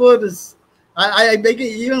 10.4 is. I became,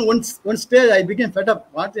 even one stage I became fed up.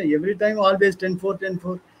 What, every time always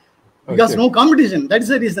 10.4. Because no competition. That is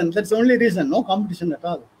the reason. That's the only reason. No competition at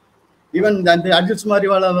all. Even the Arjun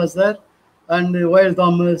Mariwala was there, and Royal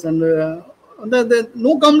Thomas, and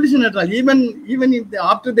no competition at all. Even if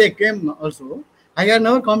after they came also, I had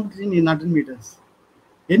never competition in 100 meters.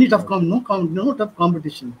 Any tough no tough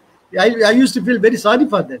competition. I used to feel very sorry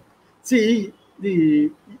for that. See,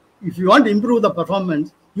 if you want to improve the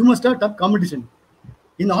performance, you must have tough competition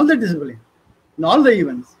in all the disciplines, in all the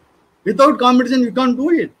events. Without competition, you can't do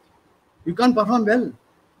it. You can't perform well.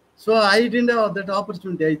 So I didn't have that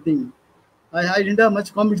opportunity, I think. I didn't have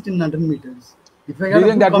much competition in 100 meters. Do you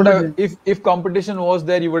think that would have, if competition was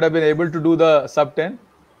there, you would have been able to do the sub 10?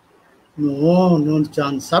 No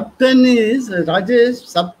chance. Sub 10 is, Rajesh,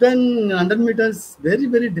 sub 10 100 meters very,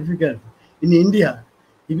 very difficult in India.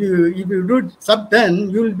 If you do sub 10,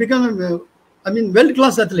 you will become, world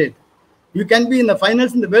class athlete. You can be in the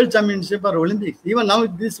finals in the world championship or Olympics. Even now,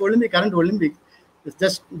 this current Olympics,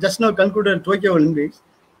 it's just now concluded Tokyo Olympics.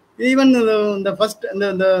 Even the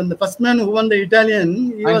first man who won the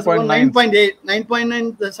Italian, he was 9.8,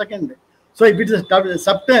 9.9 the second. So if it is a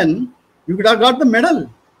sub 10, you could have got the medal.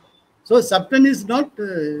 So sub 10 is not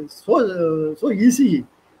so easy,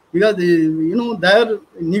 because their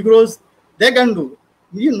Negroes, they can do.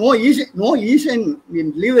 No Asian,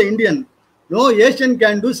 leave the Indian. No Asian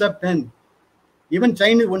can do sub 10. Even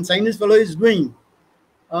one Chinese fellow is doing.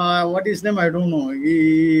 What is his name? I don't know.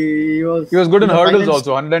 He was good in hurdles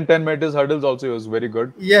also. 110 meters hurdles also he was very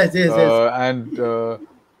good. Yes.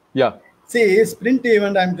 Yeah. See, sprint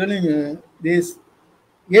event, I'm telling you, these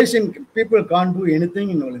Asian people can't do anything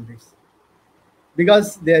in Olympics,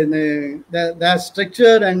 because their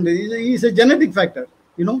structure, and it's a genetic factor.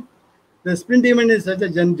 The sprint event is such a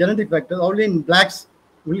genetic factor. Only blacks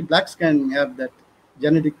can have that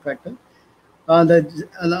genetic factor.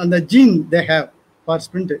 The gene they have for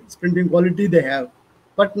sprinting quality they have,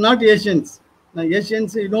 but not Asians. Now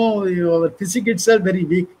Asians, our physique itself very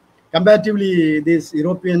weak comparatively. These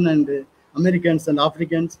European and Americans and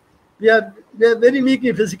Africans, we are very weak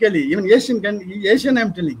physically. Even Asian,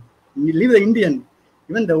 I'm telling. You leave the Indian,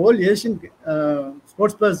 even the whole Asian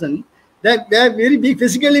sports person, they are very weak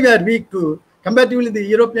physically. We are weak too comparatively the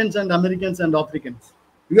Europeans and Americans and Africans.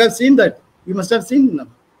 You have seen that. You must have seen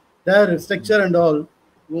them. Their structure and all,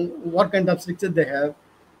 what kind of structure they have.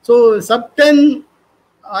 So sub 10,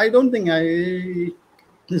 I don't think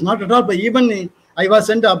it's not at all. But even I was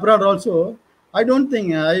sent abroad also, I don't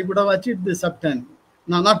think I would have achieved the sub 10.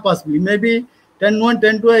 No, not possibly. Maybe 10-1,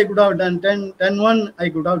 10-2 I could have done. 10-1 I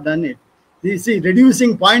could have done it. You see,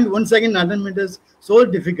 reducing 0.1 second 100 meters so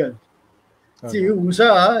difficult. Okay. See,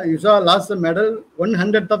 Usha lost the medal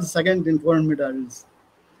 1/100th of a second in 400 meters.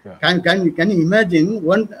 Yeah. Can you imagine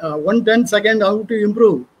 1/10 second how to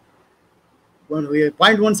improve?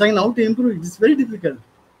 0.1 second how to improve? It's very difficult.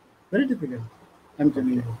 Very difficult. I'm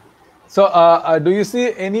telling you. So, do you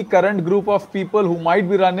see any current group of people who might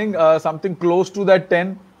be running something close to that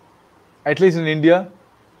 10, at least in India?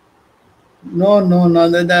 No.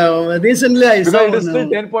 Recently I saw. Because it is still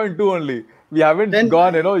 10.2 only. We haven't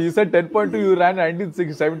gone, you said 10.2, you ran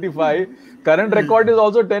 1975. Current record is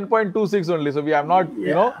also 10.26 only. So we have not,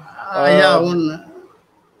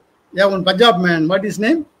 one Punjab man. What is his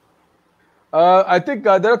name? I think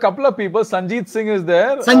there are a couple of people. Sanjeet Singh is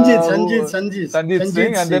there. Sanjeet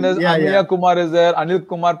Singh. And then Aniya Kumar is there. Anil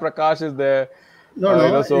Kumar Prakash is there.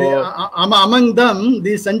 Among them,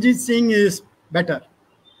 the Sanjeet Singh is better.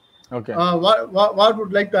 Okay. What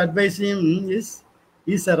would like to advise him is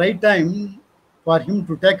the right time for him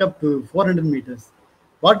to take up to 400 meters.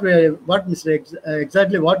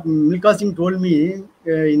 Exactly what Milkha Singh told me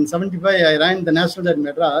in 75, I ran the national at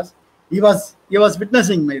Madras. He was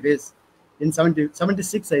witnessing my race in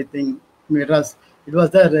 76, I think, Madras. It was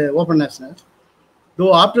their open national.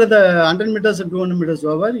 Though after the 100 meters and 200 meters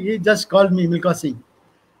over, he just called me, Milkha Singh.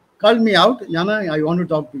 Called me out, Jnana, I want to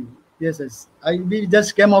talk to you. Yes. We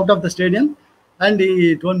just came out of the stadium and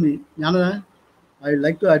he told me, Jnana, I would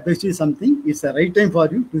like to advise you something. It's the right time for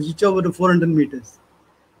you to switch over to 400 meters.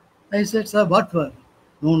 I said, sir, what for?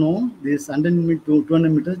 No, this 100 to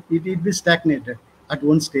 200 meters, it will be stagnated at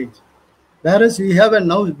one stage. Whereas we have a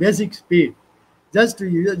now basic speed. Just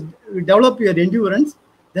you develop your endurance,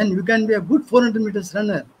 then you can be a good 400 meters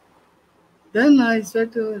runner. Then I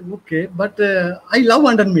said, okay, but I love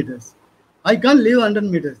 100 meters. I can't leave 100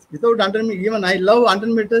 meters. Without 100 meters, even I love 100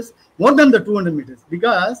 meters more than the 200 meters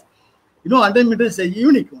because 100 meters is a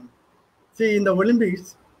unique one. See, in the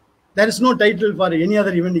Olympics, there is no title for any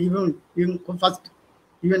other event, even win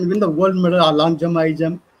the gold medal or long jump, high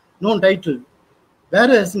jump, no title.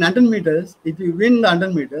 Whereas in 100 meters, if you win the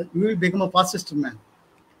 100 meters, you will become a fastest man.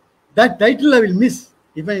 That title I will miss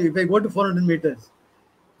if I go to 400 meters.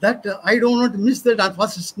 That I don't want to miss that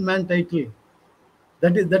fastest man title.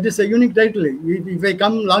 That is a unique title. If I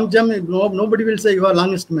come long jump, nobody will say you are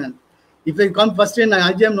longest man. If I come first in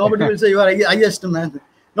high jump, nobody will say you are highest man.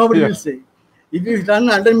 Nobody will say. If you run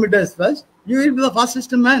 100 meters first, you will be the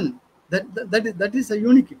fastest man. That is a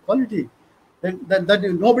unique quality that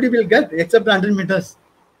nobody will get except 100 meters.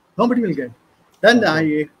 Nobody will get. Then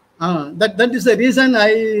that is the reason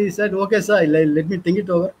I said, okay, sir, let me think it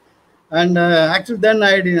over. And actually, then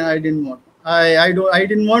I didn't want. I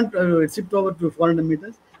didn't want to shift over to 400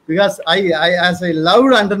 meters because as I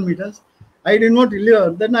loved 100 meters, I didn't want to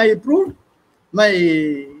live. Then I proved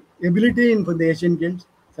my ability in for the Asian Games,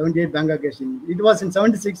 78 Bangkok Asian. It was in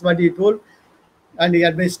 76 what he told, and he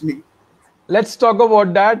advised me. Let's talk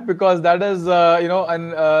about that, because that is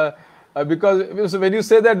because when you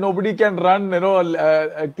say that nobody can run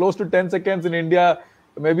close to 10 seconds in India,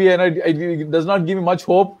 maybe it does not give me much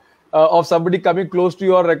hope of somebody coming close to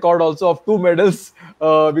your record also of 2 medals,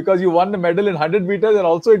 because you won the medal in 100 meters and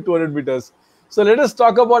also in 200 meters. So let us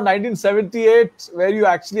talk about 1978, where you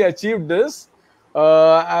actually achieved this,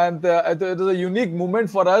 and it is a unique moment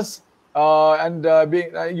for us, and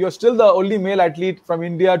you're still the only male athlete from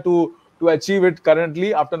India to achieve it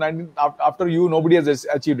currently. After you, nobody has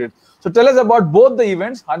achieved it. So tell us about both the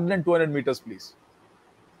events, 100 and 200 meters, please.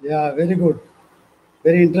 Yeah, very good.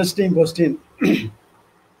 Very interesting question.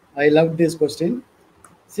 I love this question.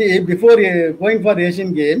 See, before going for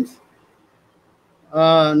Asian Games,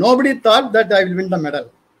 nobody thought that I will win the medal.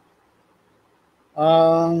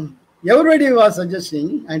 Everybody was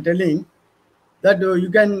suggesting and telling that you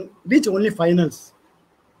can reach only finals.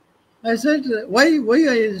 I said, why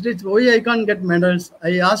I can't get medals?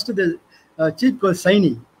 I asked the chief coach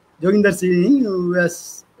Saini, Joginder Singh, who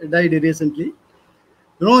has died recently.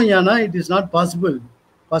 No, Yana, it is not possible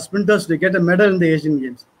for sprinters to get a medal in the Asian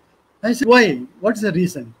Games. I said, why? What's the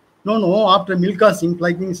reason? No, after Milkha Singh,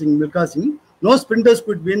 Milkha Singh, no sprinters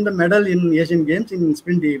could win the medal in Asian Games in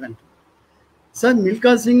sprint event. Sir,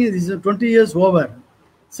 Milkha Singh is 20 years over.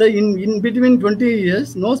 So in between 20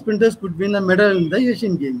 years, no sprinters could win a medal in the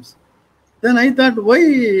Asian Games. Then I thought, why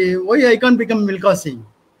I can't become Milkha Singh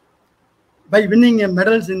by winning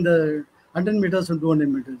medals in the 100 meters and 200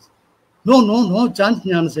 meters? No chance,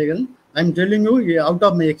 Gnanasekharan. I'm telling you, out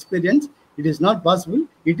of my experience, it is not possible.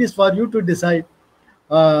 It is for you to decide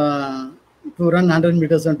to run 100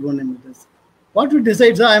 meters and 200 meters. What to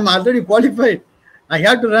decide, sir? I'm already qualified. I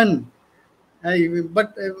have to run.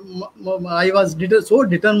 But I was so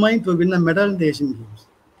determined to win a medal in the Asian Games.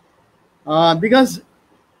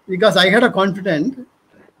 Because I had a confidence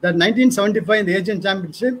that 1975 in the Asian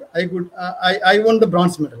Championship, I won the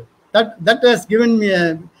bronze medal. That has given me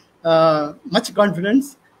much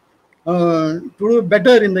confidence to do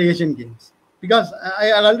better in the Asian Games. Because I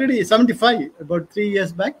had already 75, about 3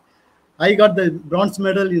 years back, I got the bronze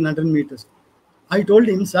medal in 100 meters. I told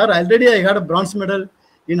him, sir, already I got a bronze medal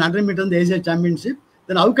in 100 meters in the Asian Championship.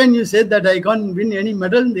 Then how can you say that I can't win any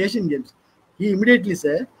medal in the Asian Games? He immediately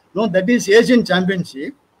said, no, that is Asian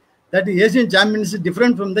Championship. That the Asian Championship is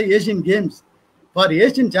different from the Asian Games. For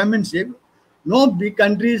Asian Championship, no big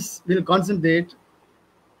countries will concentrate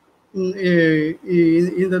in the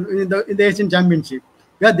Asian Championship.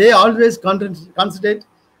 Yeah, they always concentrate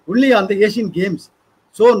only on the Asian Games.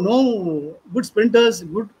 So no good sprinters,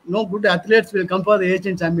 no good athletes will come for the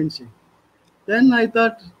Asian Championship. Then I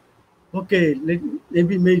thought, okay, maybe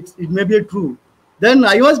it may be true. Then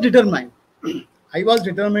I was determined. I was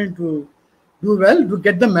determined to do well to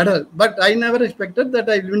get the medal, but I never expected that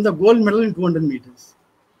I will win the gold medal in 200 meters.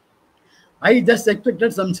 I just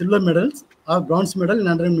expected some silver medals or bronze medal in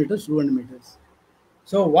 100 meters, 200 meters.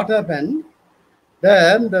 So what happened?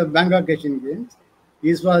 Then the Bangkok Asian Games,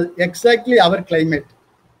 this was exactly our climate,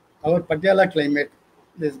 our Patiala climate,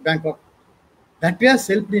 this Bangkok. That has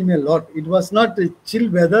helped me a lot. It was not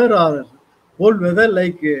chill weather or cold weather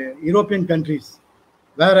like European countries,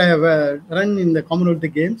 where I have run in the Commonwealth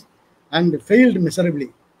Games and failed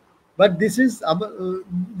miserably. But this is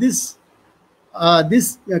this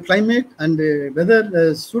climate and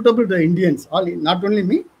weather suitable to Indians. Not only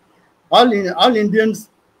me, all Indians.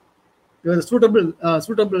 It was a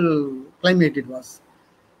suitable climate. It was.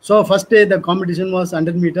 So first day the competition was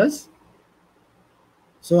 100 meters.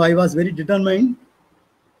 So I was very determined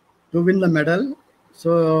to win the medal.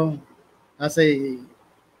 So as I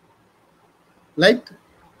liked,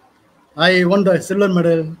 I won the silver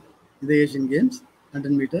medal in the Asian Games,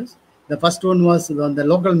 100 meters. The first one was on the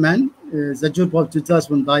local man, Zachur Chichas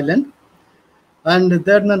from Thailand. And the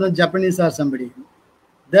third one was Japanese or somebody.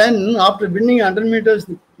 Then after winning 100 meters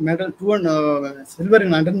medal, silver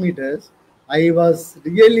in 100 meters, I was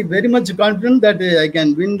really very much confident that I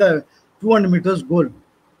can win the 200 meters gold.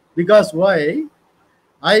 Because why?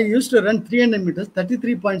 I used to run 300 meters,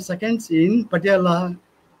 33 seconds in Patiala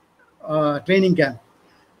training camp.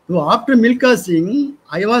 So after Milkha Singh,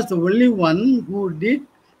 I was the only one who did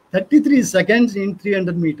 33 seconds in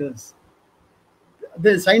 300 meters.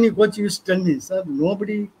 The Saini coach used to tell me, sir,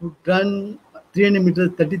 nobody could run 300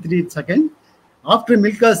 meters 33 seconds. After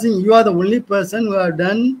Milkha Singh, you are the only person who have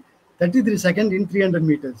done 33 seconds in 300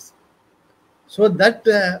 meters. So that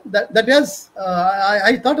has,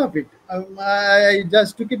 I thought of it. I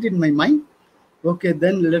just took it in my mind. Okay,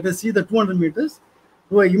 then let us see the 200 meters.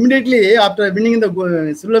 So immediately after winning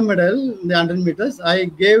the silver medal in the 100 meters, I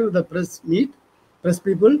gave the press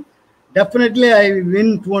people, definitely I will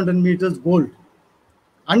win 200 meters gold.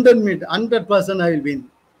 100% I will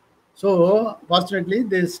win. So fortunately,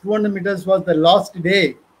 this 200 meters was the last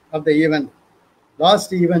day of the event,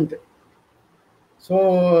 last event.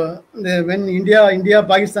 So when India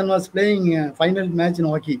Pakistan was playing final match in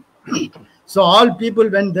hockey, so all people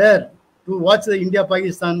went there to watch the India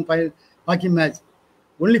Pakistan hockey match.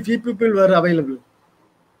 Only few people were available.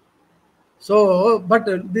 So, but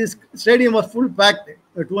this stadium was full packed,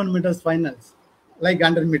 200 meters finals, like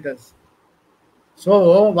 100 meters.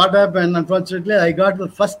 So what happened? Unfortunately, I got the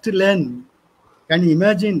first lane. Can you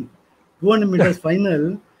imagine? 200 meters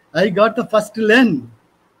final, I got the first lane.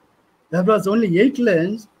 There was only 8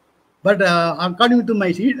 lanes, but according to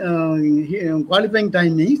my qualifying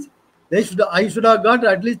timings, I should have got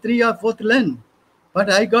at least 3 or 4th lane. But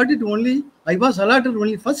I got it only, I was allotted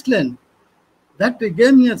only first lane. That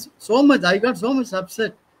gave me so much, I got so much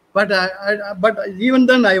upset. But but even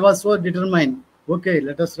then I was so determined. Okay,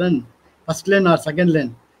 let us run first lane or second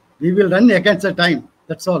lane. We will run against the time.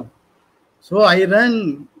 That's all. So I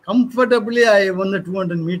ran comfortably. I won the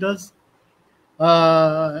 200 meters.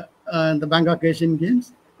 The Bangkok Asian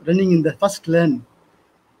Games, running in the first lane.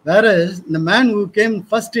 Whereas the man who came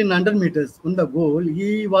first in 100 meters on the goal,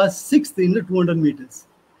 he was 6th in the 200 meters.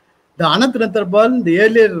 The Anant Ratarbal, the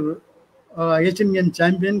earlier Asian Games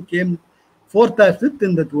champion, came 4th or 5th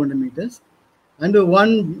in the 200 meters. And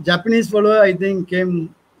one Japanese fellow, I think,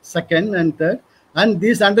 came 2nd and 3rd. And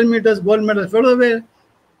these 100 meters gold medal fellow were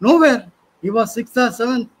nowhere. He was 6th or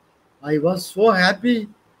 7th. I was so happy.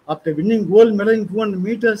 After winning gold medal in 200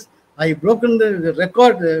 meters, I broken the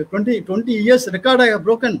record, 20 years record I have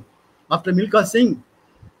broken after Milkha Singh.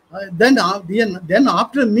 Then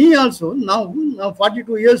after me also, now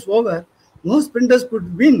 42 years over, no sprinters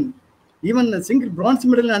could win even a single bronze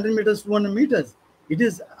medal in 100 meters, 200 meters. It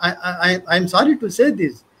is, I'm sorry to say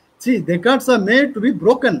this. See, the records are made to be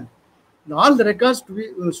broken. All the records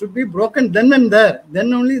should be broken then and there.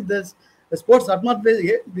 Then only the sports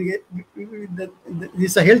atmosphere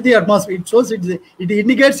is a healthy atmosphere. It shows it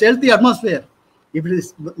indicates healthy atmosphere. If it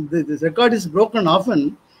is the record is broken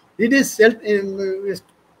often, it is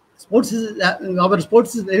sports is our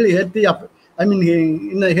sports is very healthy. I mean,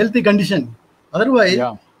 in a healthy condition. Otherwise,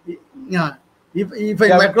 if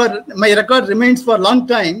my record remains for a long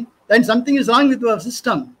time, then something is wrong with our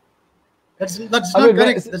system. That's not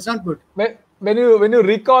correct. That's not good. When you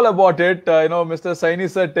recall about it, Mr. Saini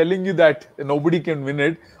sir telling you that nobody can win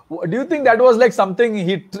it, do you think that was like something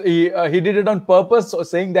he did it on purpose, or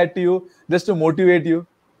saying that to you just to motivate you?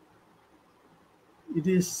 It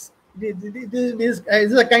is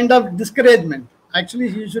a kind of discouragement. Actually,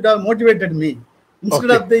 he should have motivated me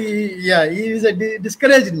instead of he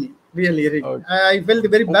discouraged me. Really. Okay. I felt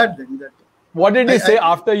very bad then. What did he say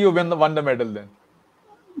after you won the medal then?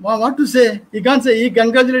 What to say? He can't say. He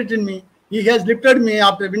congratulated me. He has lifted me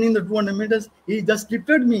after winning the 200 meters. He just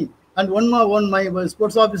lifted me. And one my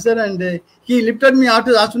sports officer, and he lifted me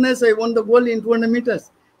after as soon as I won the gold in 200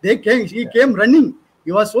 meters. He came running.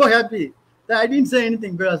 He was so happy. I didn't say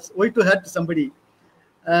anything because why to hurt somebody.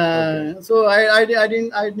 So I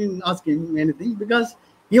didn't ask him anything because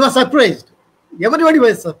he was surprised. Everybody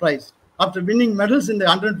was surprised after winning medals in the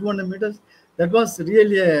 100 200 meters. That was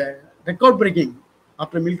really a record breaking.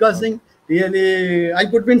 After Milkha Singh, really I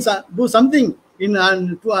could do something in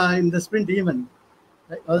the sprint even.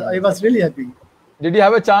 I was really happy. Did you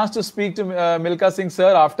have a chance to speak to Milkha Singh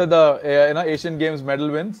sir after the Asian Games medal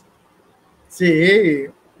wins? See,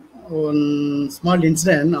 one small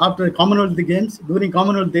incident after Commonwealth Games. During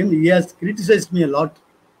Commonwealth Games, he has criticized me a lot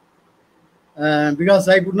because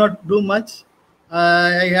I could not do much.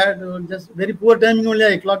 I had just very poor timing. Only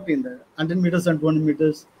I clocked in the 100 meters and 200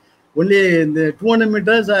 meters. Only in the 200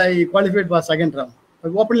 meters, I qualified for second round.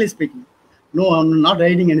 Openly speaking, no, I'm not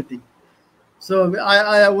riding anything. So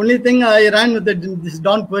I only thing I ran with this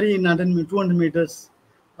Don Query in 200 meters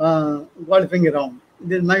qualifying round.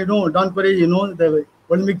 Don Query, the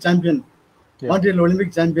Olympic champion, Montreal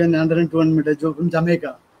Olympic champion, 200 meters from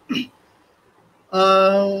Jamaica.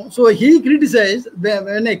 So he criticized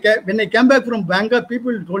when I came back from Bangkok.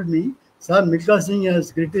 People told me, "Sir, Milkha Singh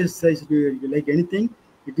has criticized you like anything.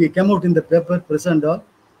 If he came out in the paper, press and all,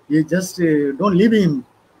 you just don't leave him."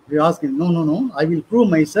 We asked him, no, I will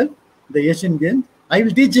prove myself the Asian Games. I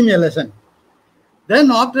will teach him a lesson.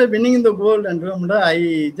 Then after winning the gold and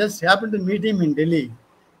I just happened to meet him in Delhi.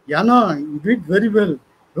 Yana, you did very well.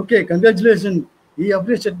 Okay, congratulations. He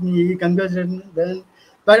appreciated me. He congratulated me. Then,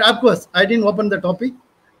 but of course, I didn't open the topic.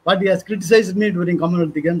 But he has criticized me during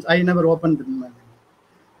Commonwealth Games. I never opened the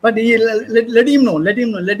But let him know, let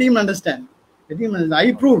him understand. Let him understand.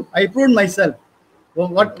 I proved myself.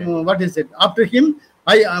 What is it? After him,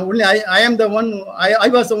 I am the one. I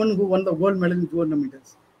was the one who won the gold medal in 200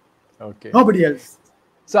 meters. Okay. Nobody else.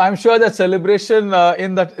 So I'm sure that celebration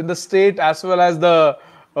in the state as well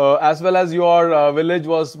as your village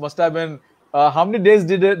must have been. How many days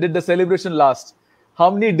did the celebration last? How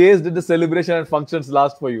many days did the celebration and functions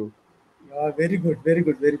last for you? Very good, very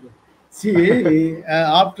good, very good. See,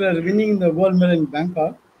 after winning the gold medal in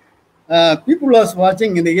Bangkok, people was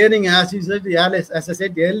watching in the hearing, as you said, as I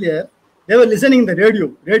said earlier, they were listening the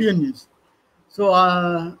radio news. So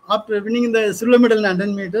after winning the silver medal in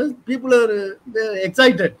 100 meters, people are they're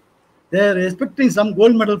excited. They're expecting some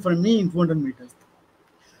gold medal from me in 200 meters.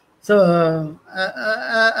 So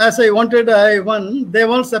as I wanted, I won. They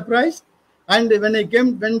were surprised. And when I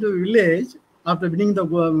went to village after winning the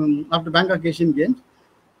after Bangkok Asian Games,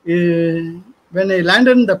 when I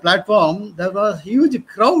landed in the platform, there was a huge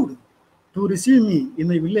crowd to receive me in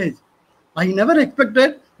my village. I never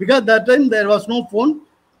expected, because that time there was no phone,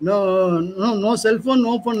 no cell phone,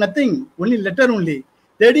 no phone, nothing. Only letter only.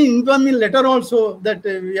 They didn't inform me letter also that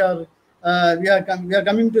we are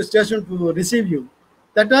coming to station to receive you.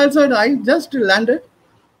 That also I just landed.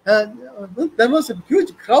 There was a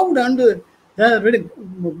huge crowd and they are really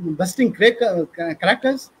busting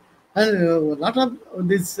crackers and a lot of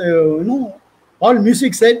this all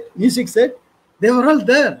music set. They were all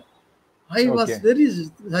there. I was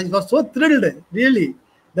so thrilled, really.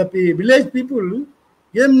 The village people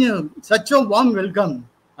gave me such a warm welcome.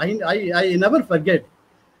 I never forget.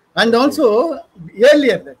 And also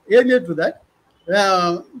earlier to that,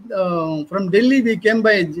 from Delhi we came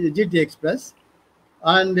by GT Express,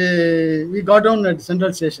 and we got down at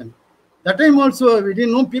Central Station. That time also we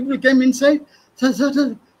didn't know. People came inside. Sir,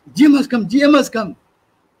 GM has come. GM has come.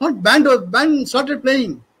 What band started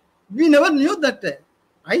playing? We never knew that.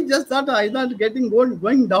 I thought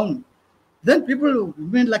going down. Then people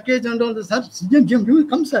made luggage and all this. Sir, GM, you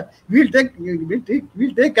come, sir. We'll take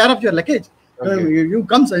care of your luggage. Okay. You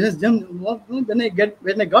come, sir. Yes, GM.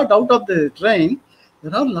 When I got out of the train,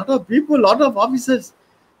 there are a lot of people, lot of officers,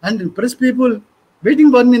 and press people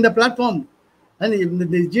waiting for me in the platform. And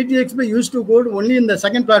the GT Express used to go only in the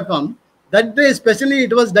second platform. That day, especially,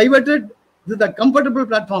 it was diverted to the comfortable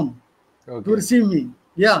platform to receive me.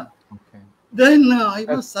 Yeah. Okay. Then I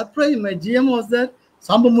was surprised. My GM was there.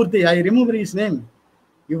 Sambamurthy, I remember his name.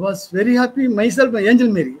 He was very happy. Myself, my Angel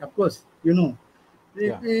Mary, of course, you know.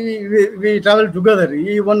 We traveled together.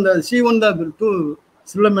 She won the 2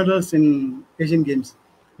 silver medals in Asian Games.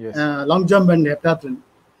 Yes. Long jump and heptathlon.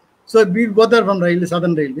 So we both are from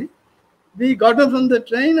Southern Railway. We got up from the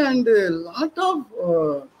train, and a lot of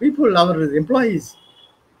people, our employees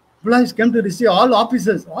came to receive, all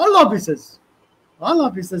officers,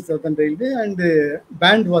 Southern Railway, and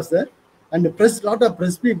band was there, and lot of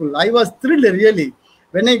press people. I was thrilled, really.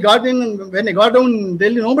 When I got down in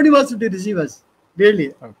Delhi, nobody was to receive us.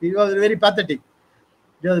 Really, it was very pathetic.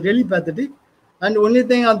 It was really pathetic. And only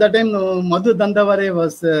thing at that time, Madhu Dandavare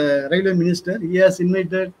was railway minister. He has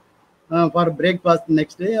invited for breakfast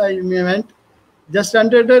next day. I went, just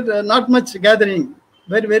entered it, not much gathering,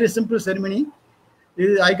 very, very simple ceremony.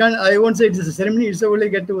 I won't say it is a ceremony, it's only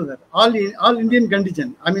get together. All Indian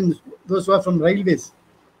contingent, I mean, those who are from railways.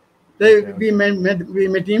 We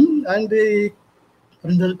met him, and he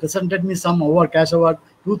presented me some award, cash award,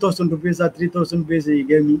 2,000 rupees or 3,000 rupees he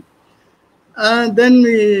gave me. And then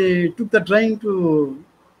we took the train to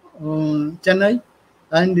Chennai,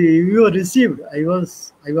 and we were received. It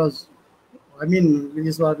was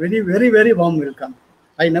very, very, very warm welcome.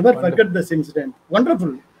 I never forget this incident.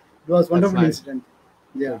 Wonderful. It was a wonderful incident.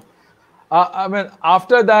 Yeah. I mean,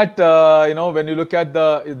 after that, when you look at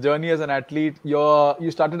the journey as an athlete,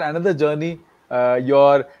 you started another journey.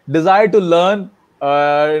 Your desire to learn,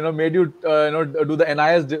 made you, do the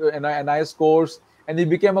NIS course, and you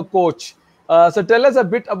became a coach. So tell us a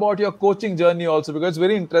bit about your coaching journey also, because it's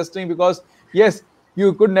very interesting. Because yes,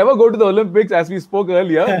 you could never go to the Olympics, as we spoke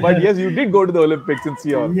earlier, but yes, you did go to the Olympics in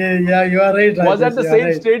Seoul. Yeah, you are right. Was that the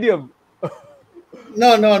same stadium?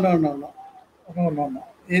 No.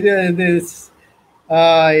 This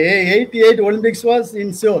 88 Olympics was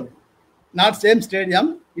in Seoul, not same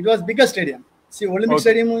stadium. It was bigger stadium. See, Olympic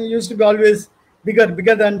stadium used to be always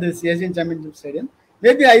bigger than this Asian Championship stadium.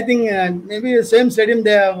 Maybe I think maybe the same stadium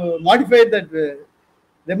they have modified that.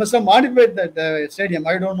 They must have modified that stadium.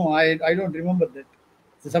 I don't know. I don't remember that.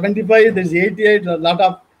 So 75, there's 88, a lot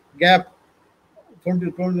of gap.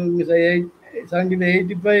 75,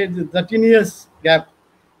 85, 13 years gap.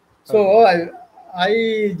 So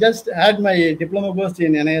I just had my diploma course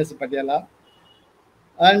in NIS Patiala.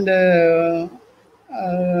 And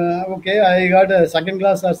okay, I got a second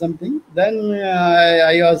class or something. Then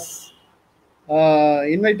I was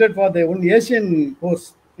invited for the one Asian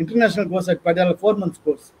course, international course at Padala, 4 months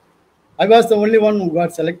course. I was the only one who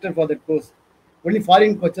got selected for that course. Only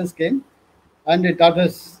foreign coaches came and they taught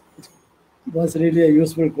us. It was really a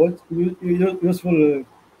useful course, useful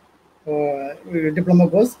diploma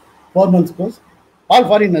course, 4 months course. All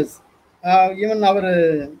foreigners, even our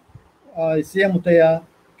CM Muthaya,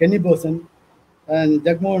 Kenny Boson, and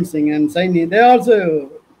Jagmohan Singh and Saini, they also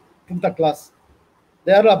took the class.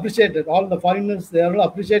 They are appreciated. All the foreigners, they are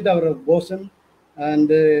appreciate our Boson and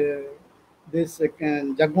this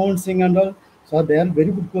Jagmohan Singh and all. So they are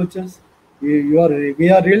very good coaches. We are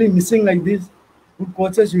really missing like these good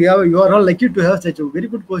coaches. You are all lucky to have such a very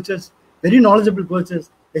good coaches, very knowledgeable coaches.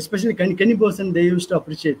 Especially Kenny Boson, they used to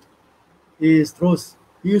appreciate his throws.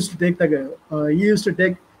 He used to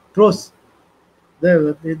take throws.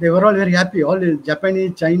 They were all very happy. All the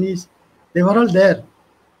Japanese, Chinese, they were all there.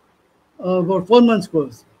 About 4 months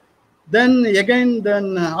course. Then again,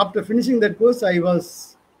 after finishing that course, I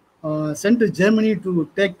was sent to Germany to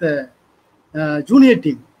take the junior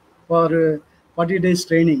team for 40 days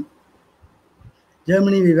training.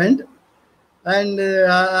 Germany we went, and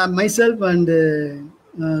myself and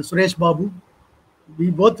Suresh Babu,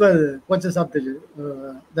 we both were coaches of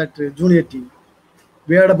that junior team.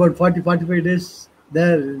 We had about 45 days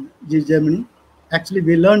there in Germany. Actually,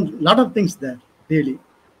 we learned a lot of things there, really,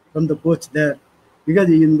 from the coach there. Because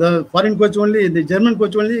in the foreign coach only, the German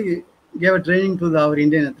coach only gave a training to our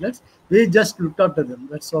Indian athletes. We just looked after them.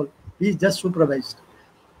 That's all. We just supervised.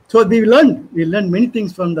 So we learned many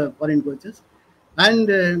things from the foreign coaches. And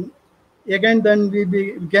again, then we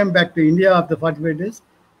came back to India after 45 days.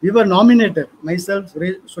 We were nominated. Myself,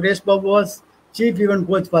 Suresh Babu was chief event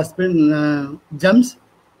coach for spin jumps,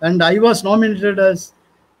 and I was nominated as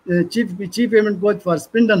chief event coach for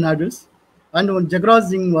sprint and hurdles. And when Jagraj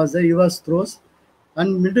Singh was there, he was throws,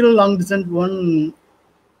 and middle long distance one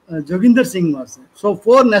Joginder Singh was there. So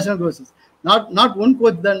 4 national coaches. Not one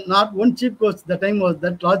coach, then not one chief coach. The time was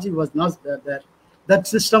that logic was not there. That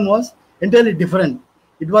system was entirely different.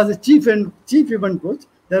 It was a chief event coach.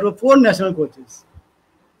 There were 4 national coaches: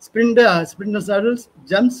 sprinters, hurdles,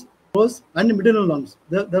 jumps, throws, and middle and longs.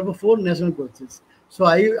 There were 4 national coaches. So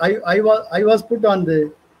I was put on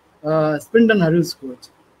the sprint and hurdles coach.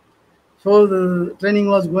 So the training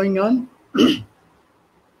was going on.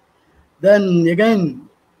 Then again,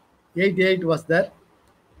 88 was there.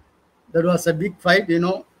 That was a big fight,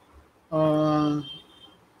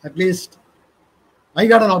 at least I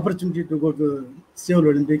got an opportunity to go to Seoul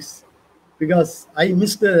Olympics because I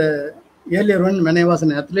missed earlier on when I was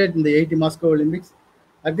an athlete in the 80 Moscow Olympics.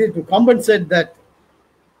 At least to compensate that,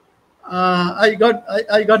 I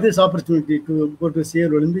got this opportunity to go to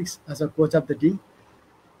Seoul Olympics as a coach of the team.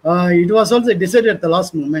 It was also decided at the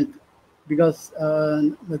last moment because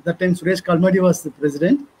at that time Suresh Kalmadi was the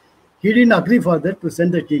president. He didn't agree for that to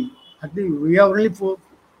send the team. Actually, we have only 5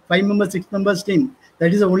 members, 6 members team.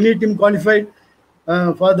 That is the only team qualified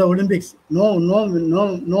for the Olympics. No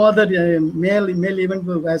other male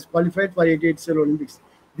event has qualified for 88 Seoul Olympics.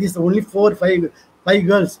 These are only 5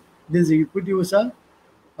 girls. This is Puti Usha,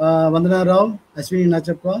 Vandana Rao, Ashwini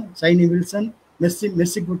Nachappa, Saini Wilson,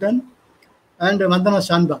 Mercy Kutan, and Vandana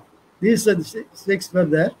Shanba. These 6 were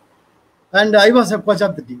there. And I was a coach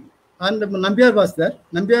of the team. And Nambiar was there.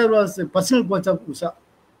 Nambiar was a personal coach of Usha.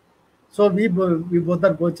 So we both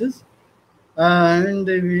are coaches. And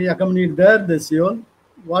we accompanied there, the Seoul.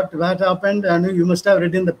 What happened, and you must have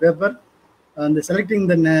read in the paper, and selecting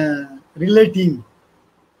the relay team.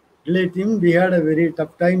 We had a very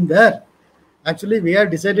tough time there. Actually, we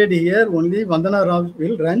have decided here only Vandana Rao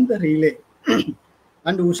will run the relay.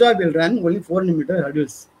 And Usha will run only 400-meter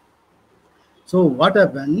hurdles. So what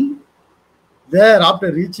happened? There,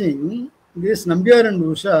 after reaching this Nambiar and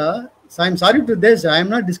Usha, so I'm sorry to this, I am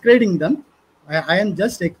not discrediting them. I am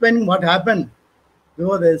just explaining what happened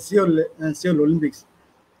before the Seoul Olympics.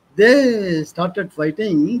 They started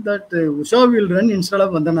fighting that Usha will run instead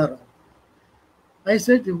of Vandana Rao. I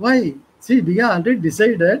said, why? See, we have already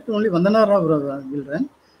decided only Vandana Rao will run.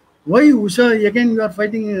 Why Usha again you are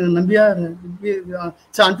fighting Nambiar?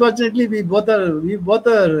 So unfortunately, we both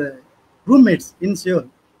are roommates in Seoul,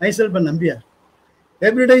 myself and Nambiar.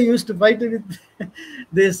 Every day used to fight with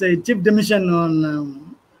this chief demission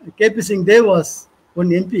on KP Singh. There was one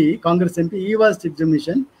MP, Congress MP. He was chief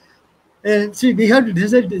demission. See, we had to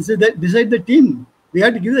decide the team. We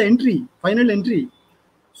had to give the final entry.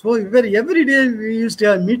 So every day we used to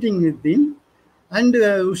have a meeting with him, and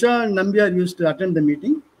Usha and Nambiar used to attend the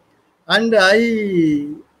meeting. And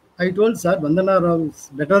I I told sir, Vandana Rao is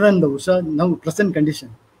better than the Usha now, present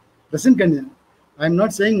condition. Present condition. I am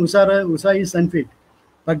not saying Usha is unfit,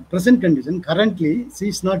 but present condition, currently, she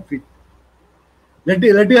is not fit. Let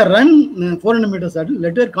her run 400 meters hurdle.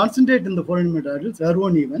 Let her concentrate in the 400 meter hurdles, her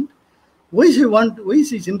own event. Why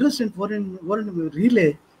she is interested in 400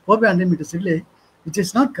 relay, 400 meters relay, which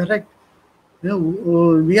is not correct.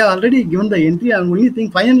 We have already given the entry, and only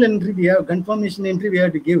thing, final entry we have, confirmation entry we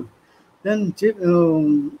have to give. Then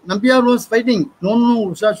Nambiar was fighting. No,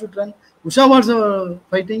 Usha should run. Usha was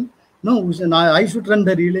fighting. No, I should run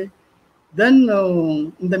the relay. Then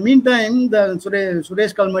in the meantime, the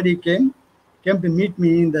Suresh Kalmadi came to meet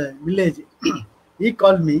me in the village. He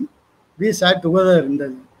called me. We sat together in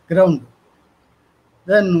the ground.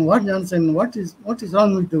 Then what Johnson? What is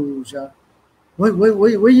wrong with Usha?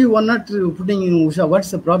 Why you are not putting in Usha?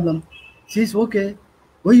 What's the problem? She's okay.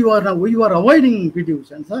 Why you are avoiding PT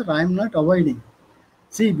Usha? Sir, I am not avoiding.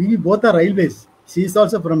 See, we both are railways. She is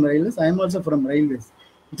also from railways. I am also from railways.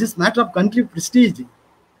 It is matter of country prestige.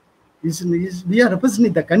 We are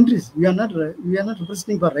representing the countries. We are not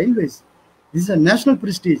representing for railways. This is a national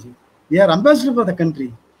prestige. We are ambassador for the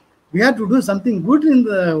country. We have to do something good in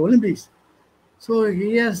the Olympics. So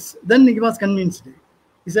then he was convinced.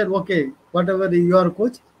 He said, okay, whatever you are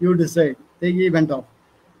coach, you decide. He went off.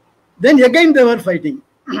 Then again they were fighting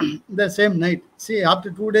the same night. See,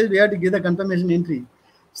 after 2 days we had to give the confirmation entry.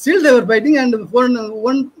 Still they were fighting, and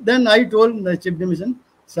then I told the chief division,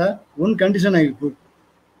 sir, one condition I will put.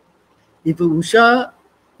 If Usha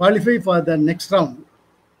qualify for the next round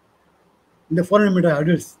in the 400 meter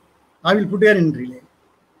hurdles, I will put her in relay.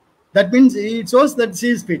 That means it shows that she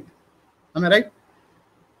is fit. Am I right?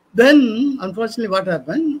 Then, unfortunately, what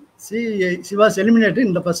happened? She was eliminated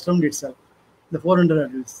in the first round itself, the 400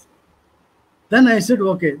 hurdles. Then I said,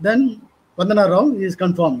 okay. Then Vandana Rao is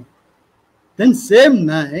confirmed. Then same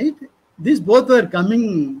night, these both were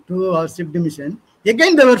coming to our chief division.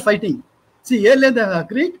 Again, they were fighting. See, earlier they have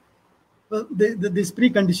agreed this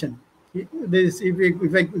precondition.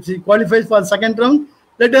 If she qualifies for the second round,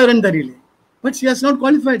 let her run the relay. But she has not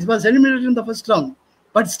qualified. She was eliminated in the first round.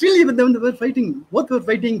 But still, even they were fighting. Both were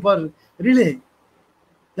fighting for relay.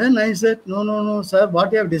 Then I said, no, sir,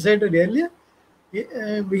 what you have decided earlier,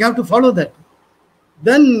 we have to follow that.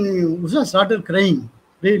 Then Usha started crying,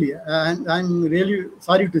 really. And I'm really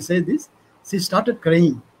sorry to say this. She started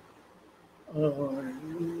crying.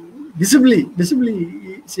 Visibly,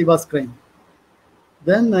 she was crying.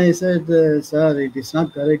 Then I said, sir, it is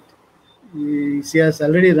not correct. She has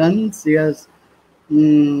already run. She has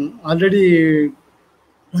already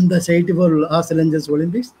won the 84 Los Angeles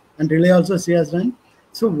Olympics, and relay also she has run.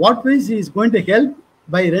 So what way she is going to help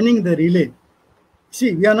by running the relay?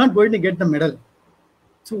 See, we are not going to get the medal.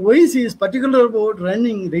 So why she is particular about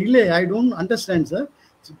running relay? I don't understand, sir.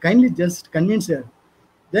 So kindly just convince her.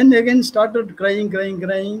 Then again started crying.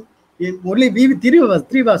 Only we three of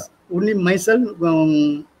us. Only myself,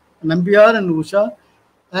 Nambiar and Usha,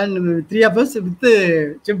 and three of us with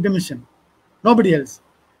the chief division. Nobody else.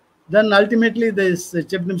 Then ultimately this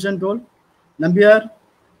chief division told Nambiar,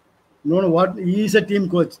 no, what he is a team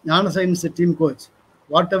coach. Gnanasekharan is a team coach.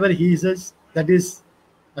 Whatever he says, that is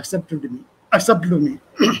acceptable to me.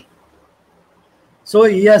 So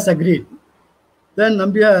he has agreed. Then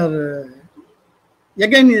Nambiar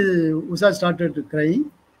again Usha started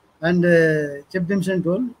crying, and chief division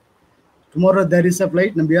told, tomorrow there is a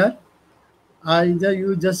flight, Nambiar.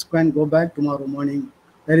 You just can go back tomorrow morning.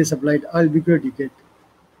 There is a flight. I'll book your ticket.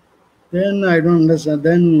 Then I don't understand.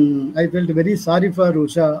 Then I felt very sorry for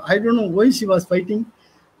Usha. I don't know why she was fighting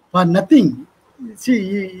for nothing.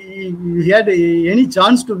 See, he had any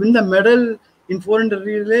chance to win the medal in 400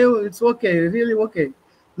 relay, it's okay, really okay.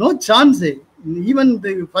 No chance. Even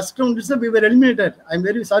the first round itself, we were eliminated. I'm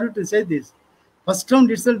very sorry to say this. First round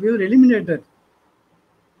itself, we were eliminated.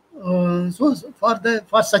 So for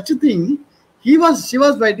such a thing, she was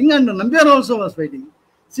fighting, and Nambiar also was fighting.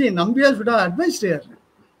 See, Nambiar should have advised her.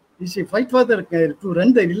 She fight for to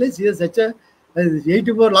run the relay. She has such a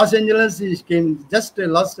 84 Los Angeles. She came just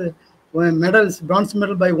lost medals, bronze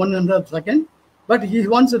medal by 100 second. But he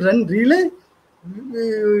wants to run relay,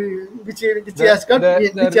 which he has got.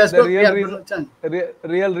 The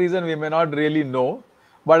real reason we may not really know.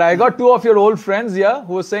 But I got two of your old friends here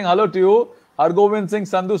who are saying hello to you. Hargobind Singh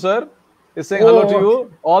Sandhu sir is saying hello to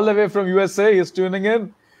you all the way from USA. He's tuning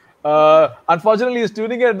in. Unfortunately, he's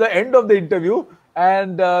tuning in at the end of the interview.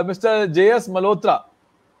 And Mr. J.S. Malhotra,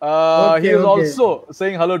 he is also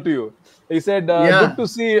saying hello to you. He said,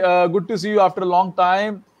 good to see you after a long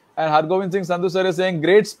time. And Hargobind Singh Sandhu sir is saying,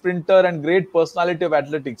 great sprinter and great personality of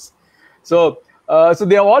athletics. So So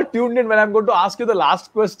they are all tuned in when I'm going to ask you the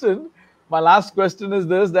last question. My last question is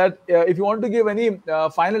this: that if you want to give any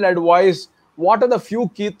final advice, what are the few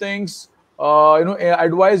key things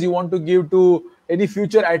advice you want to give to any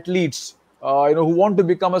future athletes who want to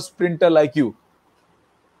become a sprinter like you?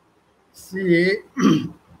 See,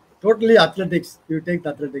 totally athletics. You take the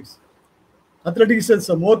athletics. Athletics is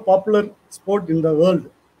a more popular sport in the world.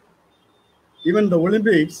 Even the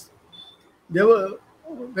Olympics, they were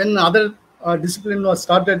when other discipline was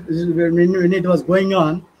started, when it was going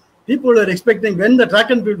on, people were expecting when the track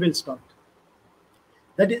and field will start.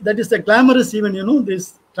 That is the glamorous even,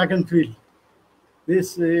 this track and field.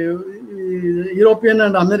 This European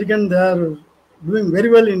and American, they are doing very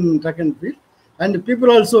well in track and field. And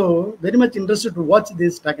people also very much interested to watch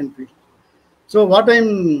this track and field. So what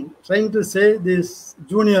I'm trying to say, these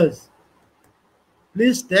juniors,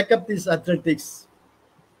 please take up this athletics.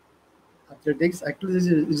 Athletics, actually,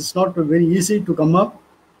 it is not very easy to come up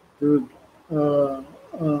to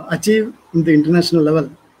achieve in the international level.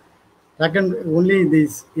 Second, only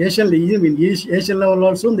this Asian level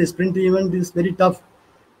also, the sprint event is very tough.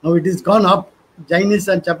 Now it is gone up. Chinese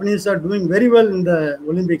and Japanese are doing very well in the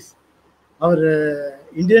Olympics. Our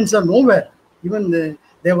Indians are nowhere. Even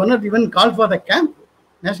they were not even called for the camp,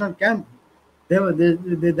 national camp. They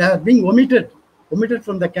are being omitted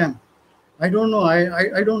from the camp. I don't know.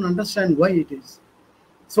 I don't understand why it is.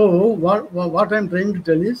 So what I'm trying to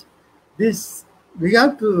tell is this: we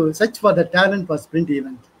have to search for the talent for sprint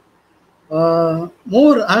event.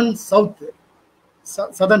 More and southern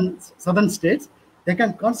states, they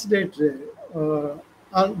can concentrate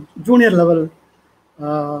on junior level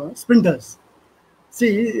sprinters.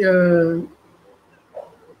 See,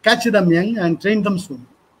 catch them young and train them soon.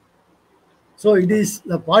 So it is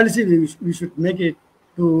the policy we should make it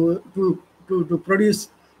to produce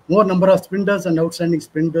more number of sprinters and outstanding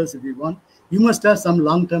sprinters if we want. You must have some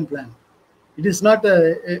long-term plan. It is not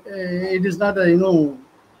a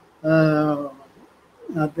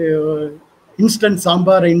instant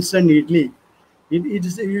sambar, instant idli. It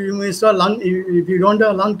is, you may start if you don't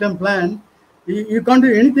have a long-term plan, you can't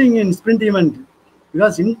do anything in sprint event,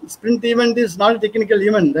 because in sprint event is not a technical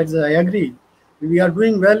event. That's I agree. We are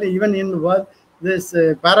doing well even in this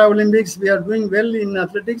Paralympics. We are doing well in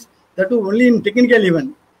athletics. That too only in technical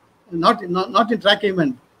event, not in track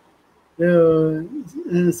event.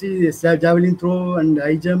 See, javelin throw and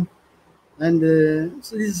high jump, and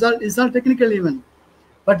so it's all technical event.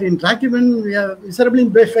 But in track event, we have miserably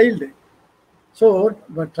failed. So,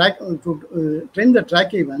 but to train the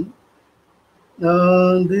track event,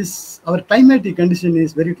 our climatic condition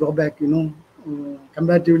is very drawback,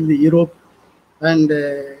 comparatively Europe and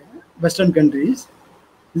Western countries.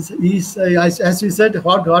 This is, as we said,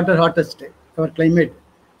 hottest our climate.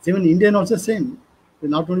 Even Indian also same,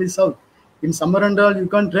 not only south. In summer and all, you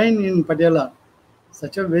can't train in Patiala.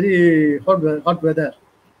 Such a very hot weather.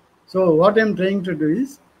 So what I'm trying to do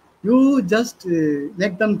is, you just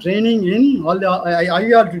make them training in all the high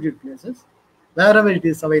altitude places, wherever it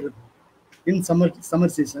is available in summer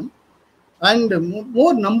season, and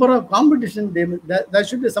more number of competition. There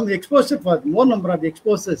should be some exposure for more number of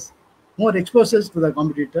exposures, more exposures to the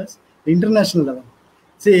competitors, the international level.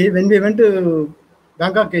 See, when we went to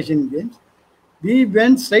Bangkok Asian Games, we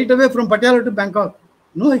went straight away from Patiala to Bangkok.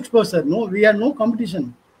 No exposure, we had no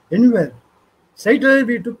competition anywhere. Straight away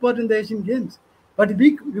we took part in the Asian Games, but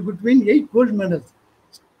we could win 8 gold medals.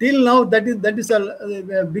 Till now, that is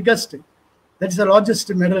our biggest, that is the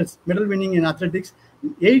largest medal winning in athletics.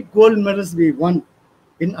 8 gold medals we won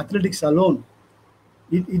in athletics alone.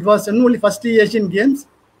 It was only first Asian Games,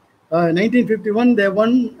 1951. They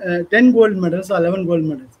won 10 gold medals or 11 gold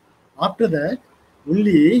medals. After that,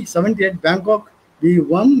 only 78 Bangkok, we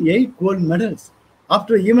won 8 gold medals.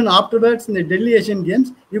 Even afterwards in the Delhi Asian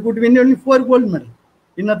Games, you could win only 4 gold medals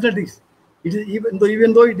in athletics. It is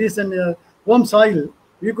even though it is an home soil,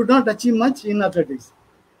 we could not achieve much in athletics.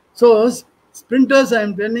 So sprinters, I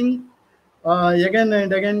am telling again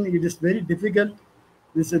and again, it is very difficult.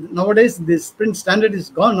 Nowadays the sprint standard is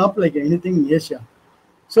gone up like anything in Asia.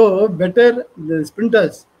 So better the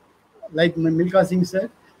sprinters, like Milkha Singh said,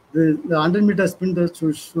 the 100-meter sprinters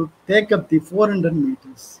should take up the 400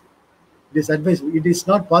 meters. It is advised. It is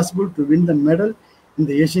not possible to win the medal in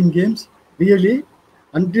the Asian Games really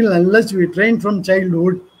unless we train from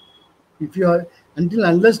childhood.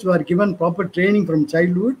 Unless you are given proper training from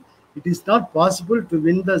childhood, it is not possible to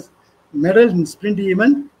win the medal in sprint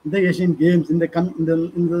event in the Asian Games in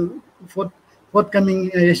the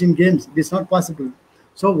forthcoming Asian Games. It is not possible.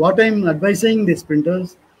 So what I am advising the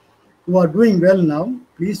sprinters who are doing well now,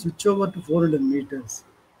 please switch over to 400 meters.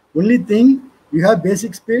 Only thing, you have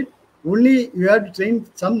basic speed, Only you have to train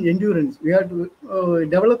some endurance. You have to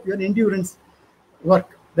develop your endurance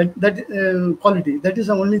work. That quality. That is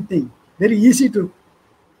the only thing. Very easy to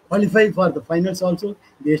qualify for the finals also,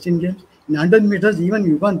 the Asian Games. In 100 meters, even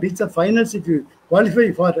you can't reach the finals if you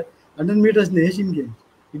qualify for 100 meters in the Asian Games.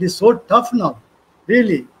 It is so tough now.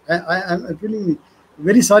 Really, I'm feeling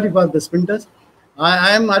very sorry for the sprinters.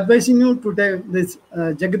 I am advising you to take this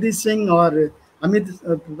Jagadish Singh or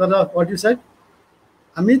Amit, what you said?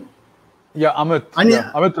 Amit? Yeah, Amit.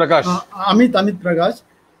 Amit Prakash. Amit Prakash.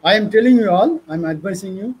 I am telling you all, I am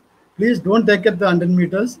advising you, please don't take up the 100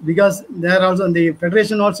 meters because they are also, the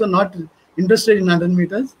federation also not interested in 100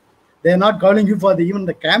 meters. They are not calling you for even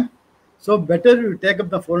the camp. So better you take up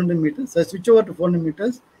the 400 meters. So switch over to 400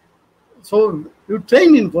 meters. So you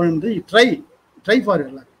train in 400 meters. You try for your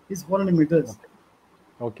luck. It's 400 meters.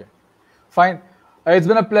 Okay. Fine. It's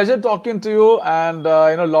been a pleasure talking to you, and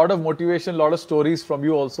a lot of motivation, a lot of stories from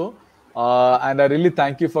you also. And I really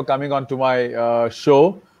thank you for coming on to my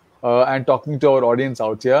show and talking to our audience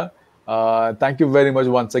out here. Thank you very much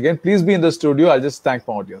once again. Please be in the studio. I'll just thank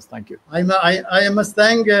my audience. Thank you. I must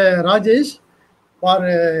thank Rajesh for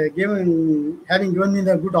having given me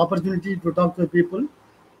the good opportunity to talk to people.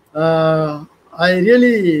 I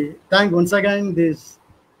really thank once again this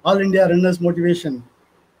All India Runners Motivation,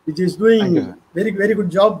 which is doing very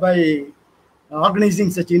good job by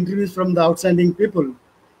organizing such interviews from the outstanding people.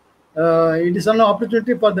 It is an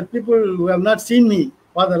opportunity for the people who have not seen me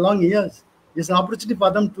for the long years. It's an opportunity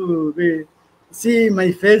for them to see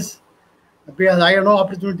my face because I have no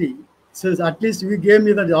opportunity. So at least you gave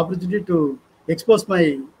me the opportunity to expose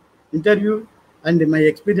my interview and my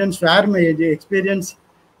experience, share my experience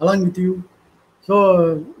along with you.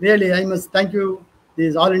 So really, I must thank you,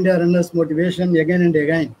 this All India Runners Motivation, again and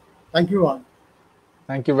again. Thank you all.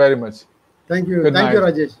 Thank you very much. Thank you. Thank you,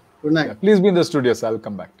 Rajesh. Good night. Yeah, please be in the studio, so I'll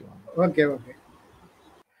come back to you. Okay.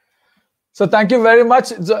 So thank you very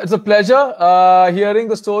much. It's a pleasure hearing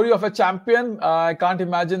the story of a champion. I can't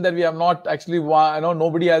imagine that we have not actually won.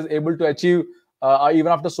 Nobody has able to achieve even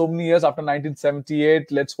after so many years, after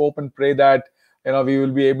 1978. Let's hope and pray that we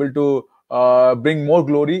will be able to bring more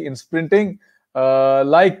glory in sprinting,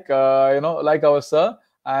 like our sir.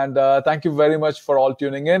 And thank you very much for all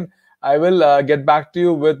tuning in. I will get back to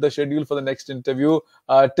you with the schedule for the next interview.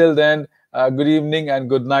 Till then, good evening and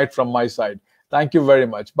good night from my side. Thank you very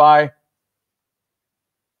much. Bye.